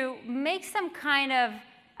 You make some kind of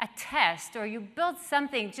a test, or you build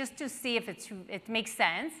something just to see if it makes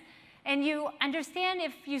sense, and you understand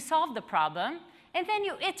if you solve the problem, and then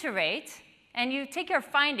you iterate, and you take your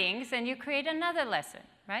findings, and you create another lesson,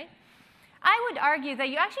 right? I would argue that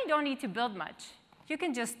you actually don't need to build much. You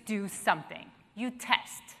can just do something. You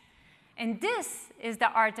test. And this is the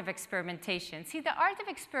art of experimentation. See, the art of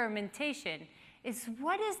experimentation is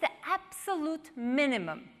what is the absolute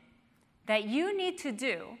minimum that you need to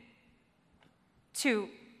do to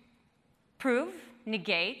prove,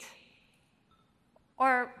 negate,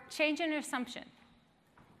 or change an assumption.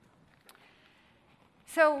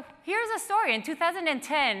 So here's a story. In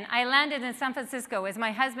 2010, I landed in San Francisco with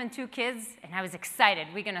my husband, 2 kids, and I was excited.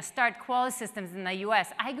 We're going to start Qualys Systems in the US.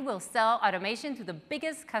 I will sell automation to the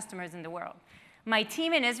biggest customers in the world. My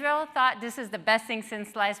team in Israel thought this is the best thing since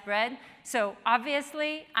sliced bread. So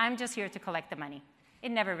obviously, I'm just here to collect the money. It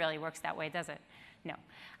never really works that way, does it? No.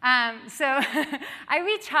 So I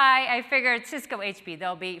reach high. I figured Cisco, HP,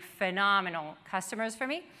 they'll be phenomenal customers for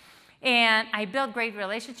me. And I built great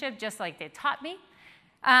relationships just like they taught me.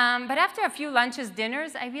 But after a few lunches,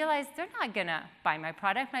 dinners, I realized they're not going to buy my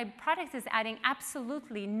product. My product is adding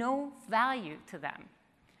absolutely no value to them.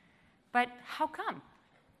 But how come?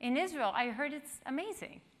 In Israel, I heard it's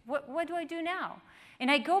amazing. What do I do now?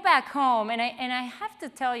 And I go back home, and I have to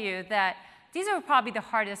tell you that these are probably the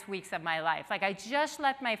hardest weeks of my life. Like, I just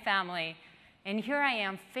left my family, and here I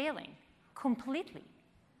am failing completely.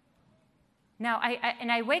 Now,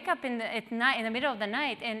 I wake up at night, in the middle of the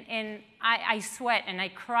night, and I sweat, and I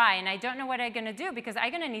cry, and I don't know what I'm going to do, because I'm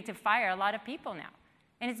going to need to fire a lot of people now.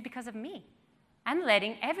 And it's because of me. I'm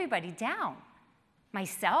letting everybody down.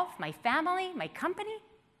 Myself, my family, my company.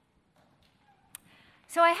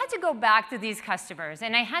 So I had to go back to these customers,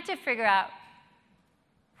 and I had to figure out,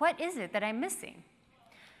 what is it that I'm missing?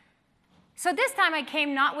 So this time I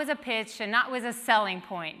came not with a pitch and not with a selling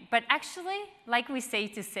point, but actually, like we say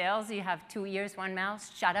to sales, you have 2 ears, 1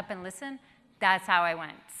 mouth, shut up and listen. That's how I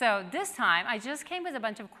went. So this time, I just came with a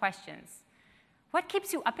bunch of questions. What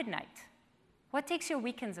keeps you up at night? What takes your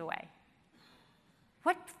weekends away?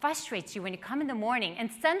 What frustrates you when you come in the morning, and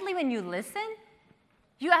suddenly when you listen,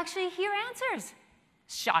 you actually hear answers?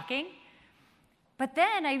 Shocking. But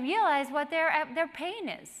then I realized what their pain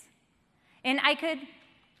is. And I could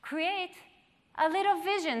create a little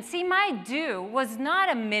vision. See, my do was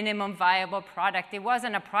not a minimum viable product. It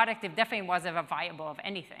wasn't a product. It definitely wasn't a viable of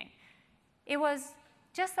anything. It was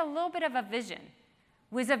just a little bit of a vision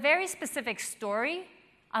with a very specific story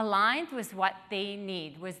aligned with what they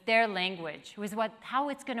need, with their language, with how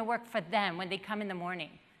it's going to work for them when they come in the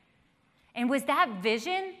morning. And with that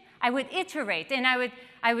vision, I would iterate, and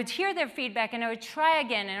I would hear their feedback, and I would try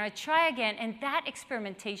again, and I would try again. And that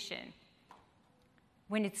experimentation,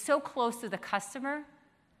 when it's so close to the customer,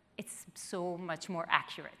 it's so much more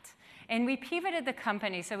accurate. And we pivoted the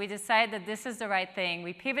company, so we decided that this is the right thing.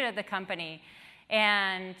 We pivoted the company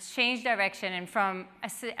and changed direction. And from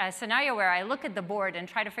a scenario where I look at the board and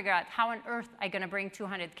try to figure out how on earth I'm going to bring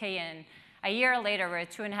 200K in, a year later, we're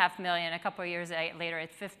at $2.5 million. A couple of years later, at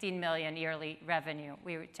 $15 million yearly revenue.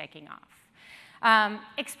 We were taking off.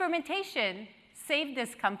 Experimentation saved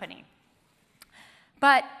this company.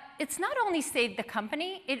 But it's not only saved the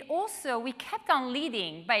company, it also, we kept on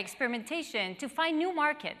leading by experimentation to find new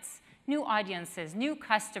markets, new audiences, new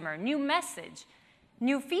customer, new message,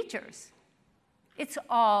 new features. It's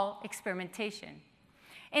all experimentation.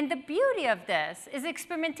 And the beauty of this is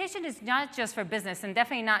experimentation is not just for business, and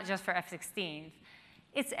definitely not just for F-16.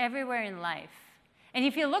 It's everywhere in life. And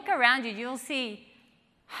if you look around you, you'll see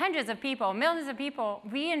hundreds of people, millions of people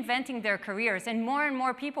reinventing their careers, and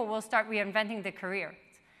more people will start reinventing their careers.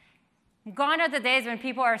 Gone are the days when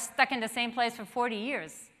people are stuck in the same place for 40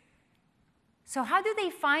 years. So how do they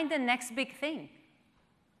find the next big thing?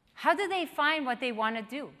 How do they find what they want to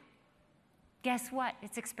do? Guess what?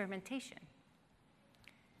 It's experimentation.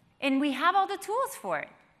 And we have all the tools for it.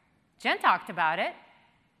 Jen talked about it.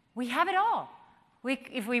 We have it all.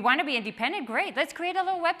 If we want to be independent, great. Let's create a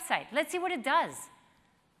little website. Let's see what it does.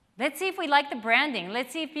 Let's see if we like the branding.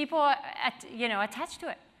 Let's see if people are attach to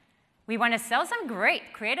it. We want to sell some?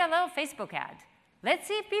 Great. Create a little Facebook ad. Let's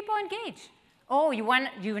see if people engage. Oh,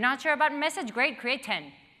 you're not sure about a message? Great. Create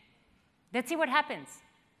 10. Let's see what happens.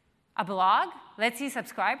 A blog? Let's see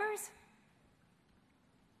subscribers?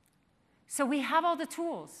 So we have all the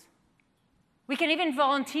tools. We can even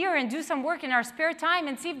volunteer and do some work in our spare time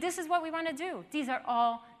and see if this is what we want to do. These are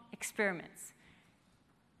all experiments.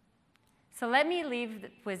 So let me leave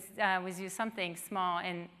with you something small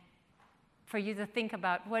and for you to think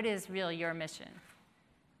about what is really your mission.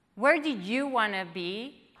 Where do you want to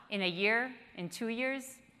be in a year, in 2 years?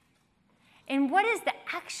 And what is the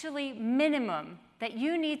actually minimum that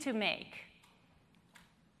you need to make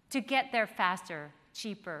to get there faster,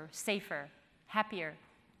 cheaper, safer, happier?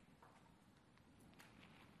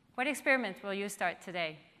 What experiment will you start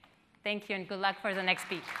today? Thank you, and good luck for the next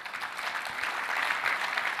speech.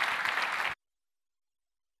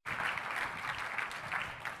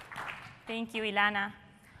 Thank you, Ilana.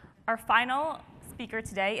 Our final speaker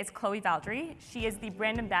today is Chloé Valdary. She is the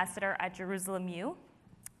brand ambassador at Jerusalem U,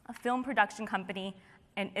 a film production company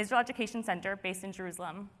and Israel Education Center based in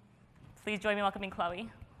Jerusalem. Please join me in welcoming Chloé.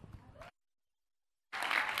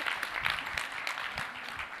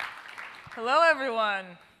 Hello, everyone.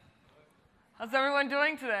 How's everyone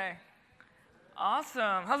doing today?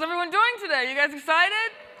 Awesome. How's everyone doing today? You guys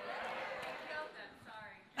excited?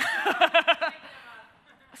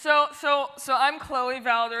 So I'm Chloé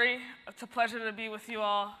Valdary. It's a pleasure to be with you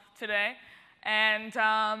all today. And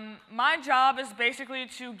my job is basically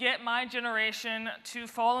to get my generation to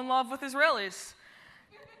fall in love with Israelis.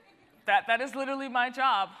 That is literally my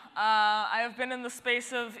job. I have been in the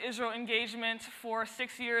space of Israel engagement for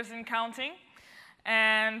 6 years and counting.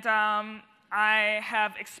 And I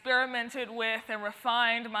have experimented with and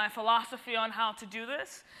refined my philosophy on how to do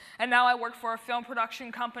this. And now I work for a film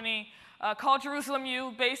production company called Jerusalem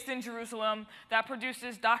U, based in Jerusalem, that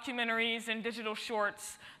produces documentaries and digital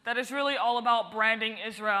shorts that is really all about branding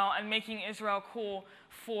Israel and making Israel cool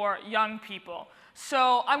for young people.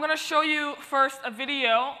 So I'm going to show you first a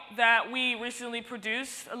video that we recently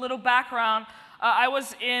produced, a little background. I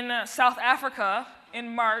was in South Africa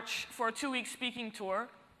in March for a 2-week speaking tour.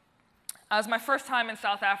 It was my first time in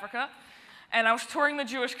South Africa, and I was touring the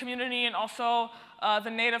Jewish community and also the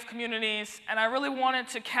native communities, and I really wanted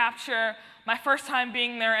to capture my first time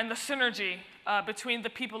being there and the synergy between the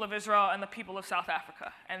people of Israel and the people of South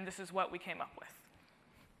Africa, and this is what we came up with.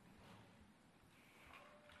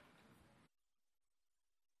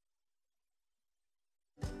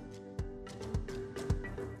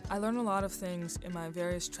 I learned a lot of things in my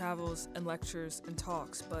various travels and lectures and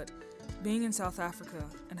talks, but being in South Africa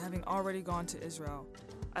and having already gone to Israel,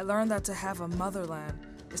 I learned that to have a motherland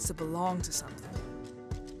is to belong to something.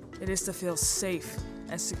 It is to feel safe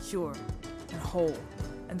and secure and whole.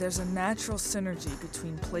 And there's a natural synergy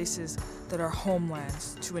between places that are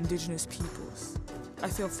homelands to indigenous peoples. I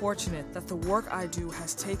feel fortunate that the work I do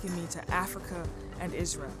has taken me to Africa and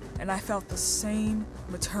Israel, and I felt the same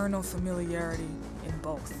maternal familiarity in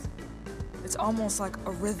both. It's almost like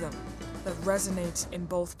a rhythm that resonates in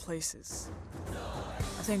both places.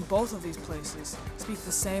 I think both of these places speak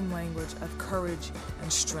the same language of courage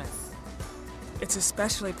and strength. It's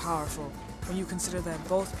especially powerful when you consider that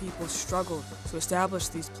both people struggled to establish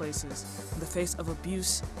these places in the face of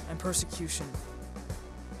abuse and persecution.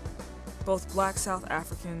 Both Black South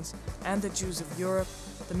Africans and the Jews of Europe,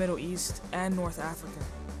 the Middle East, and North Africa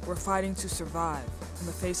were fighting to survive in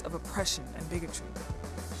the face of oppression and bigotry.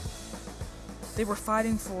 They were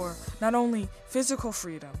fighting for not only physical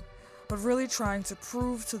freedom, but really trying to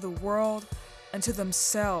prove to the world and to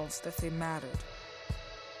themselves that they mattered.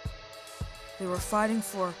 They were fighting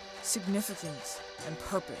for significance and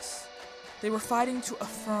purpose. They were fighting to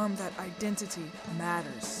affirm that identity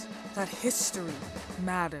matters, that history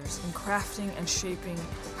matters in crafting and shaping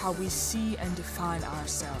how we see and define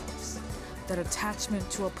ourselves, that attachment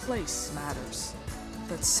to a place matters,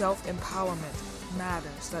 that self-empowerment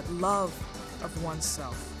matters, that love of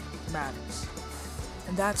oneself matters.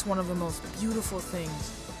 And that's one of the most beautiful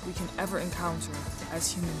things we can ever encounter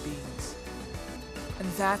as human beings.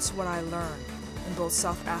 And that's what I learned in both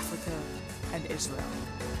South Africa and Israel.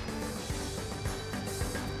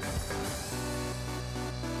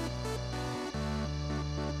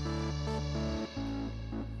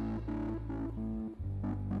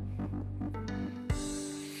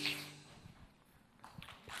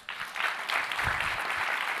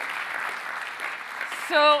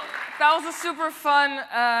 So that was a super fun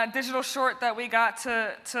digital short that we got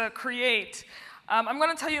to create. I'm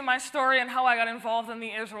going to tell you my story and how I got involved in the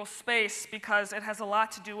Israel space because it has a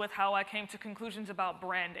lot to do with how I came to conclusions about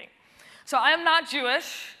branding. So I am not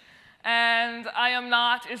Jewish, and I am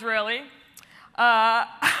not Israeli.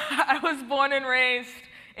 I was born and raised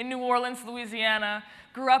in New Orleans, Louisiana,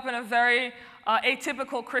 grew up in a very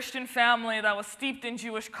atypical Christian family that was steeped in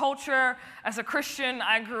Jewish culture. As a Christian,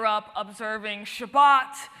 I grew up observing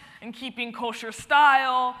Shabbat and keeping kosher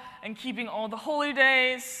style and keeping all the holy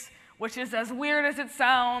days, which is as weird as it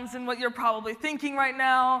sounds and what you're probably thinking right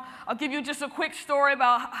now. I'll give you just a quick story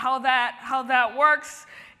about how that works.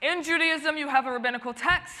 In Judaism, you have a rabbinical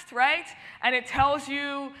text, right? And it tells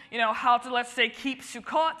you, how to, let's say, keep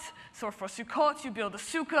Sukkot. So for Sukkot, you build a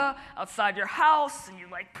sukkah outside your house, and you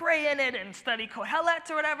pray in it and study Kohelet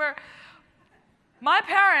or whatever. My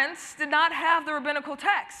parents did not have the rabbinical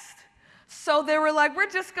text. So they were like, we're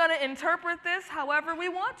just going to interpret this however we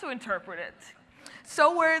want to interpret it.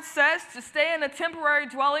 So where it says to stay in a temporary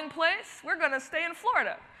dwelling place, we're going to stay in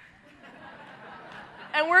Florida.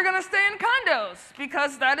 And we're going to stay in condos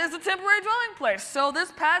because that is a temporary dwelling place. So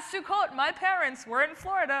this past Sukkot, my parents were in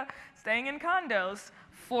Florida staying in condos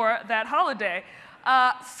for that holiday.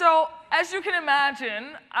 So as you can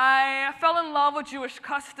imagine, I fell in love with Jewish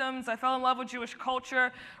customs. I fell in love with Jewish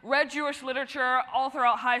culture, read Jewish literature all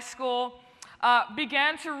throughout high school,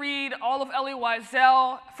 began to read all of Elie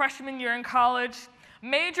Wiesel freshman year in college,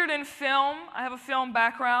 majored in film. I have a film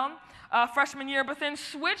background freshman year, but then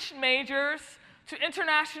switched majors to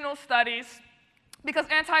international studies because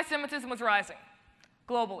anti-Semitism was rising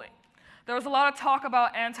globally. There was a lot of talk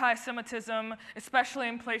about anti-Semitism, especially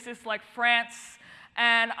in places like France,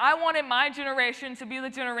 and I wanted my generation to be the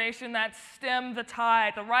generation that stemmed the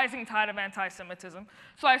tide, the rising tide of anti-Semitism.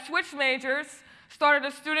 So I switched majors, started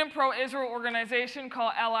a student pro-Israel organization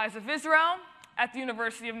called Allies of Israel at the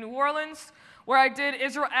University of New Orleans, where I did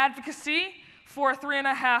Israel advocacy for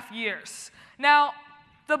 3.5 years. Now,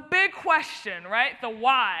 the big question, right, the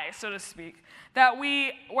why, so to speak, that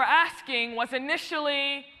we were asking was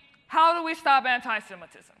initially, how do we stop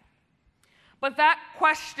anti-Semitism? But that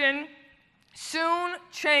question soon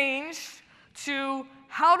changed to,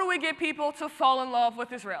 how do we get people to fall in love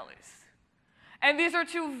with Israelis? And these are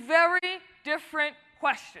two very different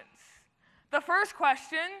questions. The first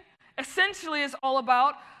question essentially is all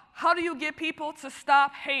about, how do you get people to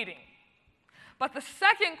stop hating? But the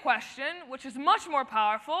second question, which is much more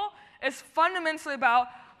powerful, is fundamentally about,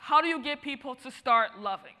 how do you get people to start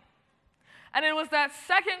loving? And it was that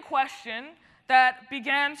second question that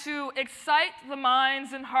began to excite the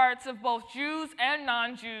minds and hearts of both Jews and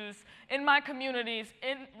non-Jews in my communities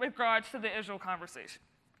in regards to the Israel conversation.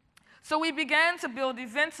 So we began to build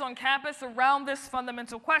events on campus around this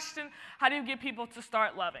fundamental question, how do you get people to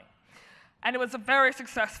start loving? And it was a very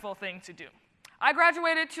successful thing to do. I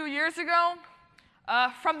graduated 2 years ago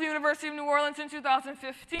from the University of New Orleans in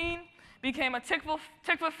 2015, became a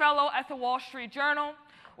Tikva Fellow at the Wall Street Journal,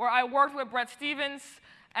 where I worked with Bret Stephens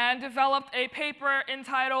and developed a paper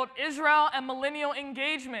entitled Israel and Millennial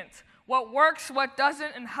Engagement, What Works, What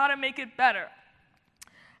Doesn't, and How to Make It Better.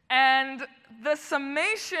 And the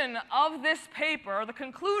summation of this paper, or the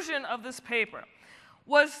conclusion of this paper,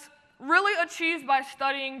 was really achieved by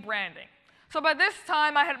studying branding. So by this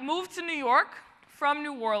time, I had moved to New York from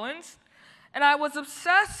New Orleans, and I was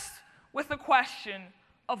obsessed with the question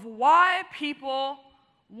of why people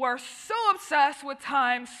were so obsessed with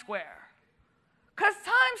Times Square. Because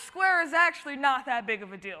Times Square is actually not that big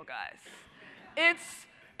of a deal, guys.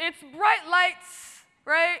 It's bright lights,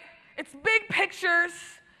 right? It's big pictures,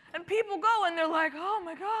 and people go and they're like, oh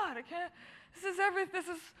my God, this is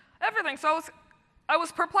everything. So I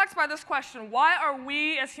was perplexed by this question. Why are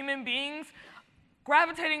we as human beings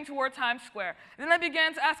gravitating toward Times Square? And then I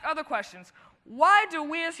began to ask other questions. Why do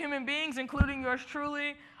we as human beings, including yours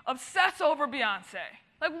truly, obsess over Beyonce?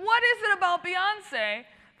 Like, what is it about Beyonce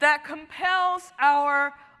that compels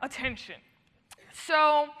our attention?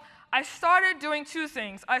 So I started doing two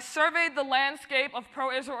things. I surveyed the landscape of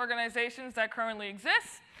pro-Israel organizations that currently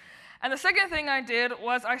exist. And the second thing I did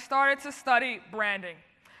was I started to study branding.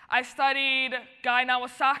 I studied Guy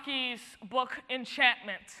Nawasaki's book,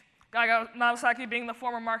 Enchantment. Guy Nawasaki being the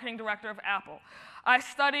former marketing director of Apple. I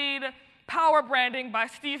studied power branding by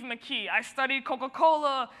Steve McKee. I studied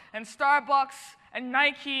Coca-Cola and Starbucks and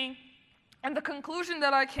Nike. And the conclusion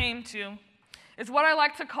that I came to is what I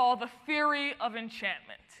like to call the theory of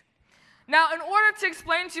enchantment. Now, in order to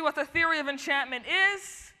explain to you what the theory of enchantment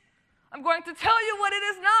is, I'm going to tell you what it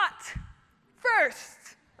is not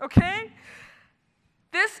first, okay?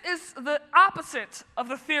 This is the opposite of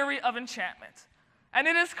the theory of enchantment, and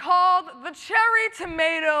it is called the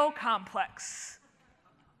cherry-tomato complex.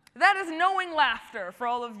 That is knowing laughter for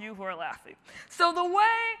all of you who are laughing. So the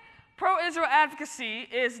way pro-Israel advocacy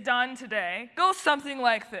is done today goes something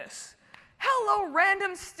like this. Hello,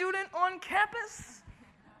 random student on campus,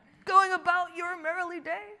 going about your merrily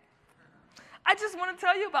day. I just want to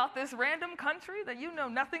tell you about this random country that you know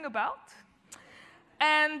nothing about.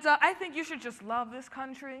 And I think you should just love this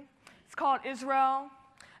country. It's called Israel.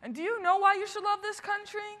 And do you know why you should love this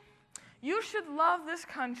country? You should love this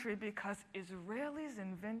country because Israelis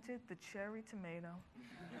invented the cherry tomato.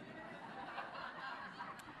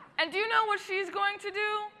 And do you know what she's going to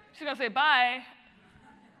do? She's going to say, bye.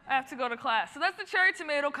 I have to go to class. So that's the cherry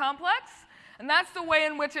tomato complex. And that's the way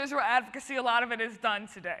in which Israel advocacy, a lot of it is done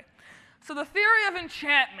today. So the theory of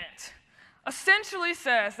enchantment essentially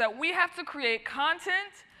says that we have to create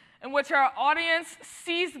content in which our audience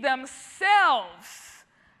sees themselves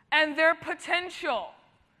and their potential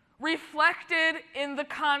reflected in the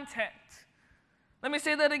content. Let me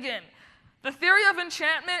say that again. The theory of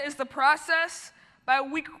enchantment is the process by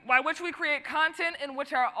which we create content in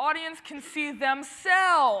which our audience can see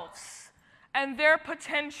themselves and their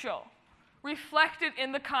potential reflected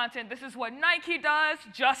in the content. This is what Nike does,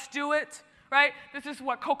 just do it, right? This is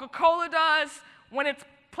what Coca-Cola does when it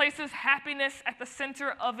places happiness at the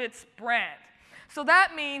center of its brand. So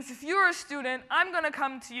that means if you're a student, I'm going to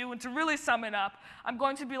come to you, and to really sum it up, I'm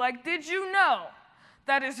going to be like, did you know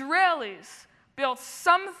that Israelis built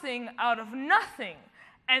something out of nothing,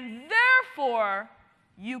 and therefore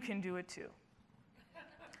you can do it too?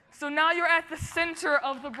 So now you're at the center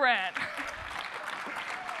of the brand.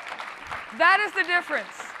 That is the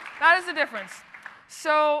difference. That is the difference.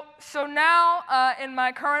 So now, in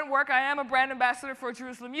my current work, I am a brand ambassador for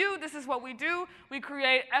Jerusalem U. This is what we do. We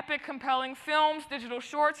create epic, compelling films, digital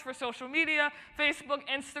shorts for social media, Facebook,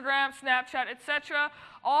 Instagram, Snapchat, etc.,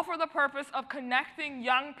 all for the purpose of connecting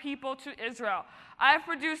young people to Israel. I've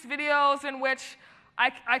produced videos in which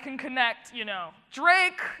I can connect,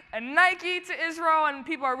 Drake and Nike to Israel, and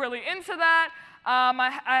people are really into that.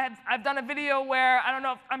 I've done a video where,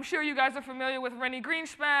 I'm sure you guys are familiar with Rennie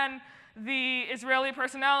Greenspan, the Israeli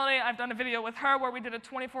personality. I've done a video with her where we did a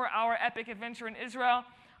 24-hour epic adventure in Israel.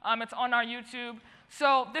 It's on our YouTube.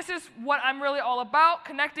 So this is what I'm really all about,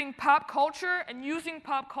 connecting pop culture and using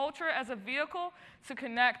pop culture as a vehicle to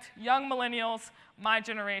connect young millennials, my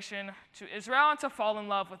generation, to Israel and to fall in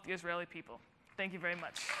love with the Israeli people. Thank you very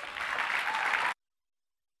much.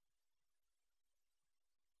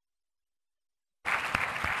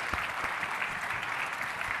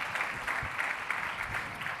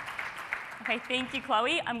 Okay, thank you,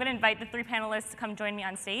 Chloe. I'm going to invite the three panelists to come join me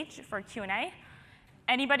on stage for a Q&A.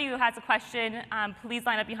 Anybody who has a question, please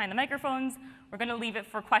line up behind the microphones. We're going to leave it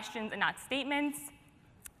for questions and not statements.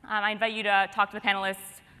 I invite you to talk to the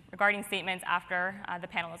panelists regarding statements after the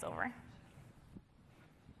panel is over.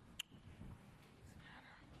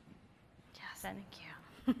 Yes, thank you.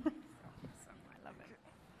 I love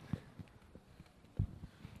it.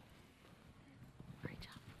 Great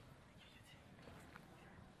job.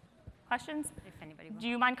 Questions? If anybody wants. Do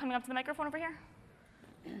you mind coming up to the microphone over here?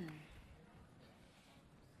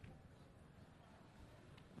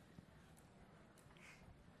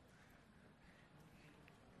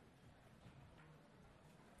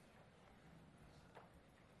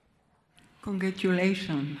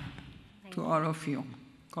 Congratulations to all of you.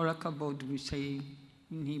 Kol hakavod, we say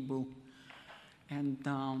in Hebrew. And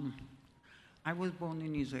I was born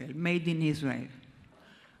in Israel, made in Israel.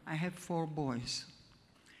 I have 4 boys.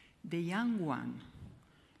 The young one,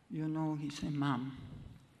 he's a mom,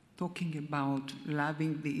 talking about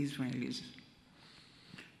loving the Israelis.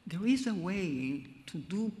 There is a way to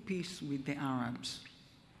do peace with the Arabs.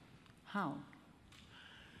 How?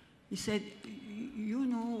 He said,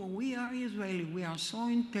 we are Israeli, we are so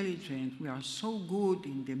intelligent, we are so good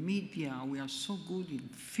in the media, we are so good in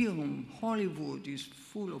film, Hollywood is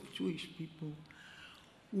full of Jewish people.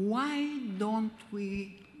 Why don't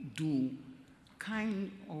we do kind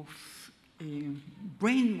of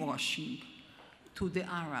brainwashing to the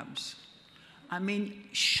Arabs? I mean,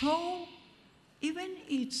 show, even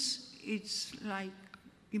it's like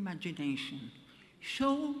imagination,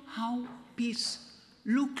 show how peace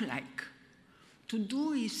look like, to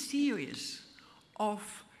do a series of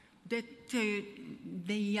that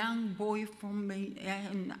the young boy from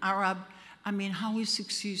an Arab, how he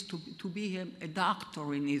succeeds to be a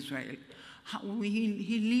doctor in Israel. How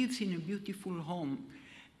he lives in a beautiful home.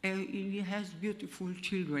 He has beautiful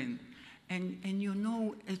children. And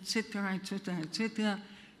et cetera, et cetera, et cetera.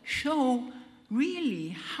 Show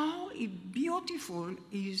really how beautiful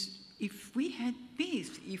is if we had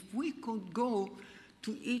peace, if we could go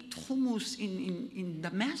to eat hummus in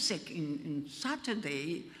Damascus in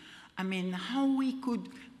Saturday, how we could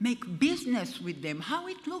make business with them, how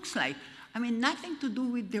it looks like. Nothing to do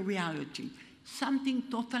with the reality, something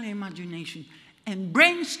total imagination, and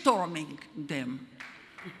brainstorming them.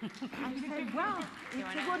 I said, well,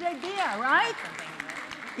 it's a good idea, right?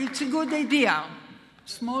 It's a good idea.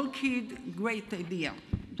 small kid, great idea.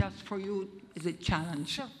 Just for you as a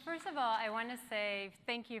challenge. So first of all, I want to say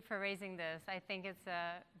thank you for raising this. I think it's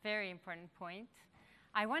a very important point.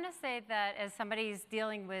 I want to say that as somebody who's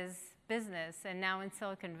dealing with business and now in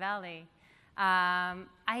Silicon Valley,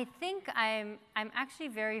 I think I'm actually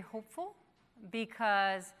very hopeful,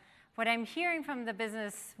 because what I'm hearing from the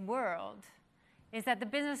business world is that the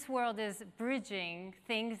business world is bridging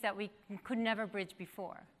things that we could never bridge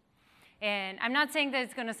before. And I'm not saying that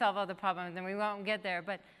it's going to solve all the problems, and we won't get there,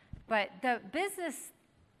 but the business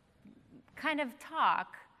kind of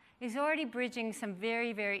talk is already bridging some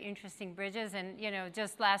very, very interesting bridges. And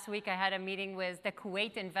just last week I had a meeting with the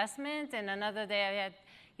Kuwait investment, and another day I had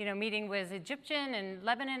meeting with Egyptian and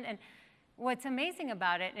Lebanon. And what's amazing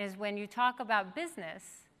about it is when you talk about business,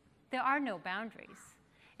 there are no boundaries.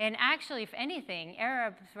 And actually, if anything,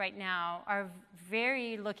 Arabs right now are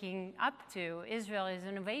very looking up to Israel's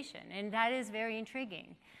innovation, and that is very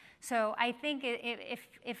intriguing. So I think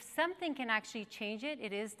if something can actually change it,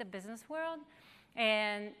 it is the business world.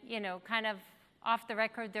 And kind of off the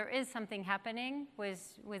record, there is something happening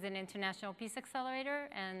with an international peace accelerator,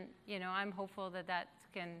 and I'm hopeful that that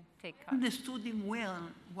can take off. I understood him well.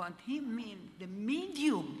 What he meant, the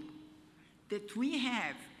medium that we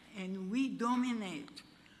have and we dominate,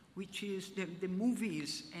 which is the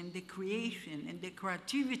movies and the creation and the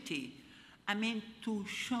creativity. I mean, to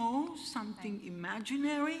show something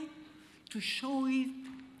imaginary, to show it,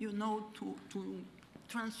 to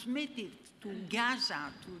transmit it to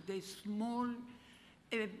Gaza, to the small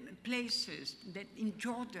places that in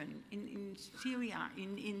Jordan, in Syria,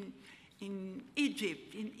 in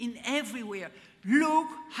Egypt, in everywhere. Look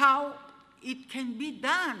how it can be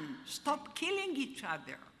done. Stop killing each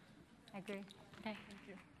other. I agree. Okay. Thank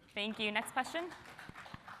you. Thank you. Next question.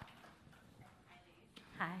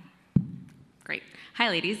 Hi. Great. Hi,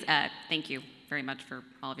 ladies. Thank you very much for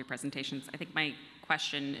all of your presentations. I think my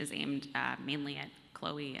question is aimed mainly at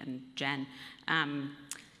Chloé and Jen.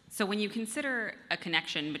 So when you consider a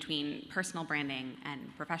connection between personal branding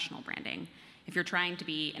and professional branding, if you're trying to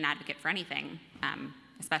be an advocate for anything,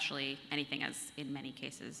 especially anything as, in many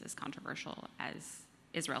cases, as controversial as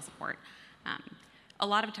Israel support, a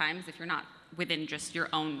lot of times, if you're not within just your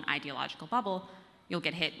own ideological bubble, you'll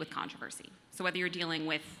get hit with controversy. So whether you're dealing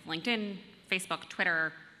with LinkedIn, Facebook,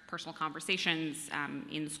 Twitter, personal conversations,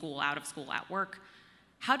 in school, out of school, at work,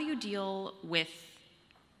 how do you deal with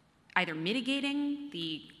either mitigating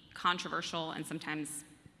the controversial and sometimes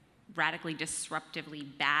radically disruptively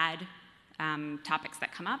bad topics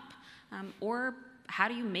that come up, or how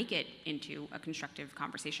do you make it into a constructive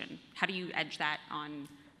conversation? How do you edge that on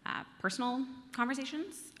personal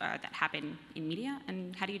conversations that happen in media,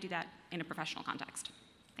 and how do you do that in a professional context?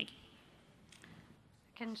 Thank you.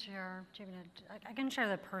 I can share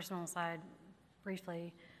the personal side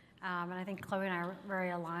briefly, and I think Chloé and I are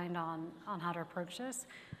very aligned on how to approach this.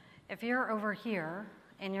 If you're over here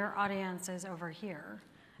and your audience is over here,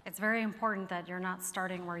 it's very important that you're not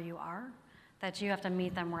starting where you are, that you have to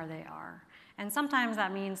meet them where they are. And sometimes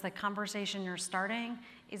that means the conversation you're starting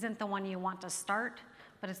isn't the one you want to start,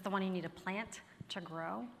 but it's the one you need to plant to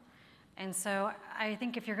grow. And so I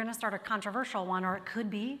think if you're going to start a controversial one, or it could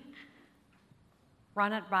be,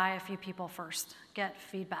 run it by a few people first, get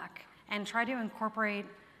feedback, and try to incorporate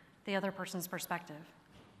the other person's perspective.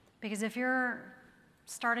 Because if you're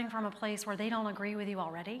starting from a place where they don't agree with you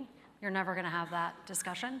already, you're never going to have that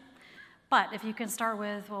discussion. But if you can start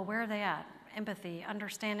with, well, where are they at? Empathy,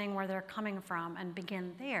 understanding where they're coming from, and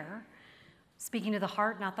begin there. Speaking to the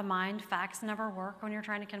heart, not the mind. Facts never work when you're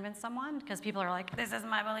trying to convince someone, because people are like, this is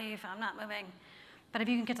my belief, I'm not moving. But if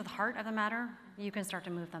you can get to the heart of the matter, you can start to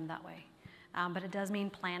move them that way. But it does mean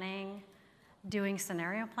planning, doing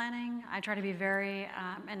scenario planning. I try to be very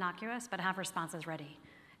innocuous, but have responses ready.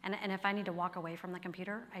 And if I need to walk away from the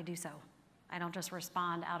computer, I do so. I don't just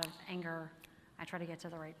respond out of anger. I try to get to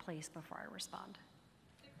the right place before I respond.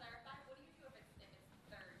 To clarify, what do you do if it's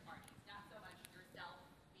third parties? Not so much yourself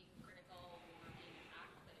being critical or being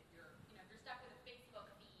attacked, but if you're stuck with a Facebook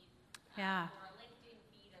feed or a LinkedIn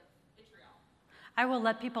feed of vitriol. I will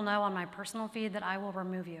let people know on my personal feed that I will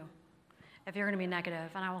remove you if you're going to be negative,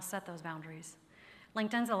 and I will set those boundaries.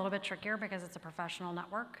 LinkedIn's a little bit trickier because it's a professional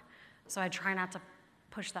network, so I try not to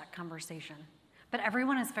push that conversation. But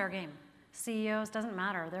everyone is fair game. CEOs, doesn't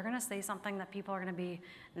matter. They're going to say something that people are going to be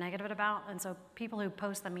negative about, and so people who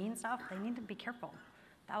post the mean stuff, they need to be careful.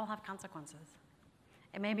 That will have consequences.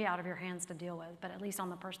 It may be out of your hands to deal with, but at least on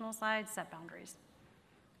the personal side, set boundaries.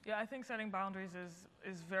 Yeah, I think setting boundaries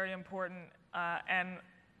is very important. And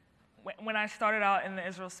when I started out in the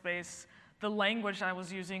Israel space, the language I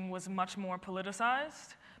was using was much more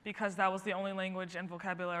politicized because that was the only language and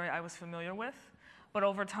vocabulary I was familiar with. But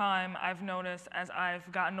over time, I've noticed as I've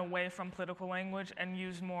gotten away from political language and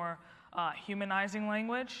used more humanizing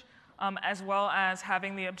language, as well as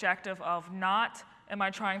having the objective of not am I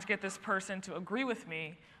trying to get this person to agree with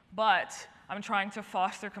me, but I'm trying to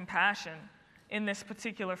foster compassion in this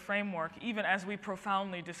particular framework, even as we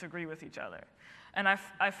profoundly disagree with each other. And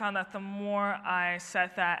I found that the more I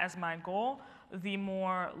set that as my goal, the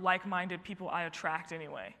more like-minded people I attract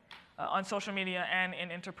anyway, on social media and in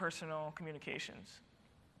interpersonal communications.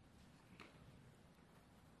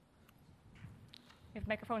 We have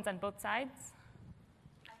microphones on both sides.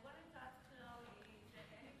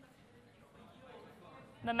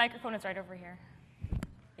 The microphone is right over here.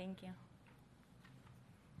 Thank you.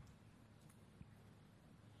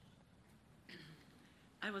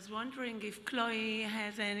 I was wondering if Chloé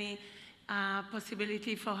has any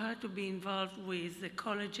possibility for her to be involved with the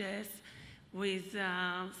colleges, with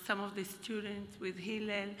some of the students, with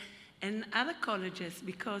Hillel, and other colleges,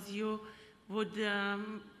 because you would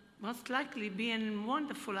most likely be a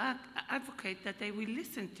wonderful advocate that they will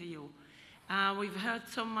listen to you. We've heard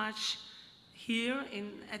so much here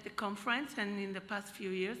at the conference and in the past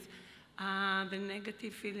few years, the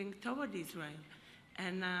negative feeling toward Israel.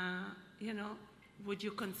 And, you know, would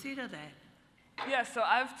you consider that? Yeah, so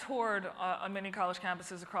I've toured on many college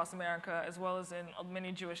campuses across America, as well as in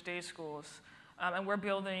many Jewish day schools. And we're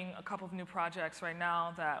building a couple of new projects right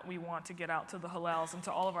now that we want to get out to the Hillels and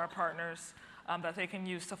to all of our partners that they can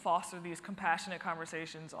use to foster these compassionate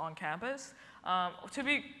conversations on campus. To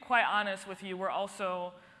be quite honest with you, we're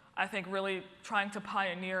also, I think, really trying to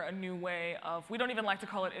pioneer a new way of, we don't even like to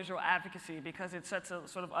call it Israel advocacy because it sets a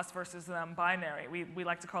sort of us versus them binary. We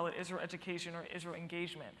like to call it Israel education or Israel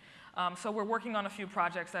engagement. So we're working on a few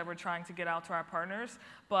projects that we're trying to get out to our partners.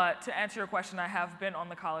 But to answer your question, I have been on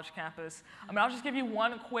the college campus. I'll just give you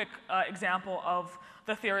one quick example of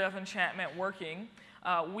the theory of enchantment working.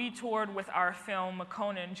 We toured with our film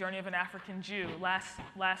Conan, Journey of an African Jew,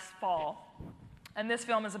 last fall. And this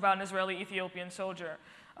film is about an Israeli-Ethiopian soldier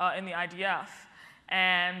in the IDF.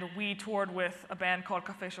 And we toured with a band called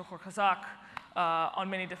Cafe Shochor Chazak on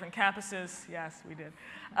many different campuses. Yes, we did.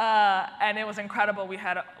 And it was incredible. We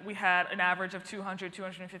had an average of 200,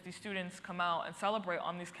 250 students come out and celebrate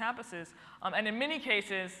on these campuses. And in many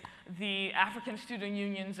cases, the African student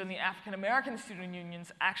unions and the African American student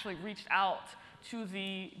unions actually reached out to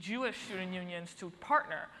the Jewish student unions to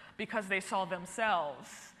partner because they saw themselves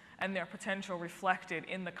and their potential reflected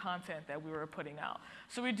in the content that we were putting out.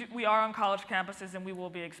 So we are on college campuses, and we will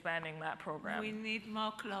be expanding that program. We need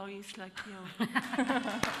more Chloes like you.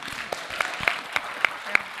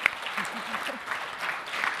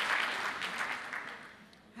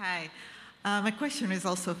 Hi. My question is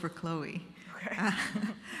also for Chloé. Okay.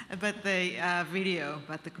 About the video,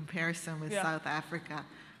 about the comparison with South Africa.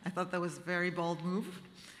 I thought that was a very bold move.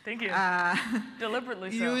 Thank you. Deliberately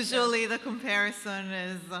so. Usually the comparison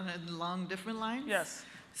is along different lines. Yes.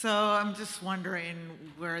 So I'm just wondering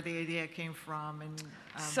where the idea came from. And,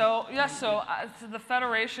 so the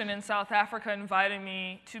Federation in South Africa invited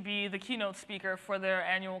me to be the keynote speaker for their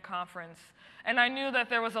annual conference. And I knew that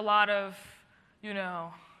there was a lot of,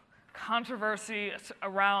 controversy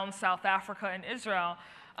around South Africa and Israel.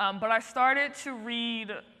 But I started to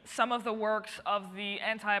read some of the works of the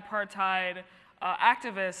anti-apartheid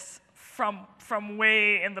activists from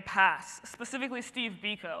way in the past, specifically Steve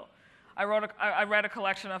Biko. I read a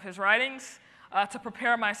collection of his writings to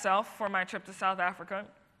prepare myself for my trip to South Africa.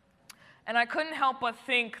 And I couldn't help but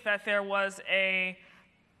think that there was a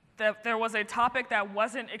topic that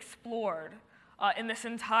wasn't explored in this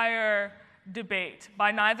entire debate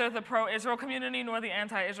by neither the pro-Israel community nor the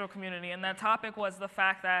anti-Israel community. And that topic was the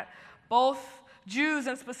fact that both Jews,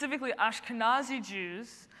 and specifically Ashkenazi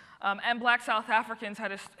Jews, and Black South Africans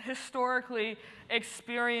had historically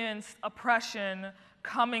experienced oppression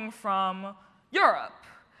coming from Europe.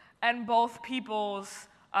 And both peoples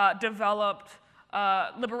developed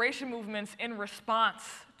liberation movements in response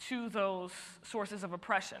to those sources of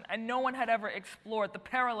oppression. And no one had ever explored the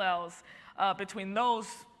parallels between those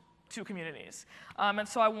two communities. And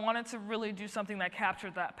so I wanted to really do something that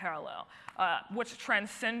captured that parallel, which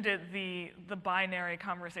transcended the binary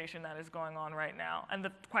conversation that is going on right now, and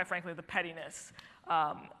quite frankly, the pettiness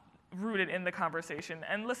rooted in the conversation.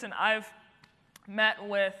 And listen, I've met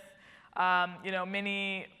with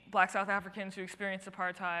many Black South Africans who experienced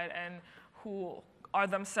apartheid and who are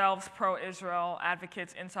themselves pro-Israel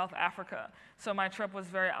advocates in South Africa. So my trip was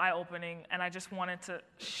very eye-opening, and I just wanted to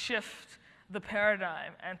shift the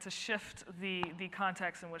paradigm and to shift the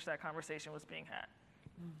context in which that conversation was being had.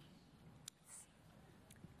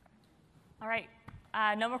 All right,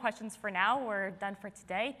 No more questions for now. We're done for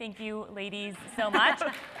today. Thank you, ladies, so much.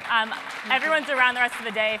 Everyone's around the rest of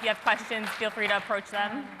the day. If you have questions, feel free to approach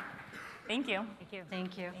them. Thank you. Thank you.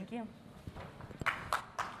 Thank you. Thank you.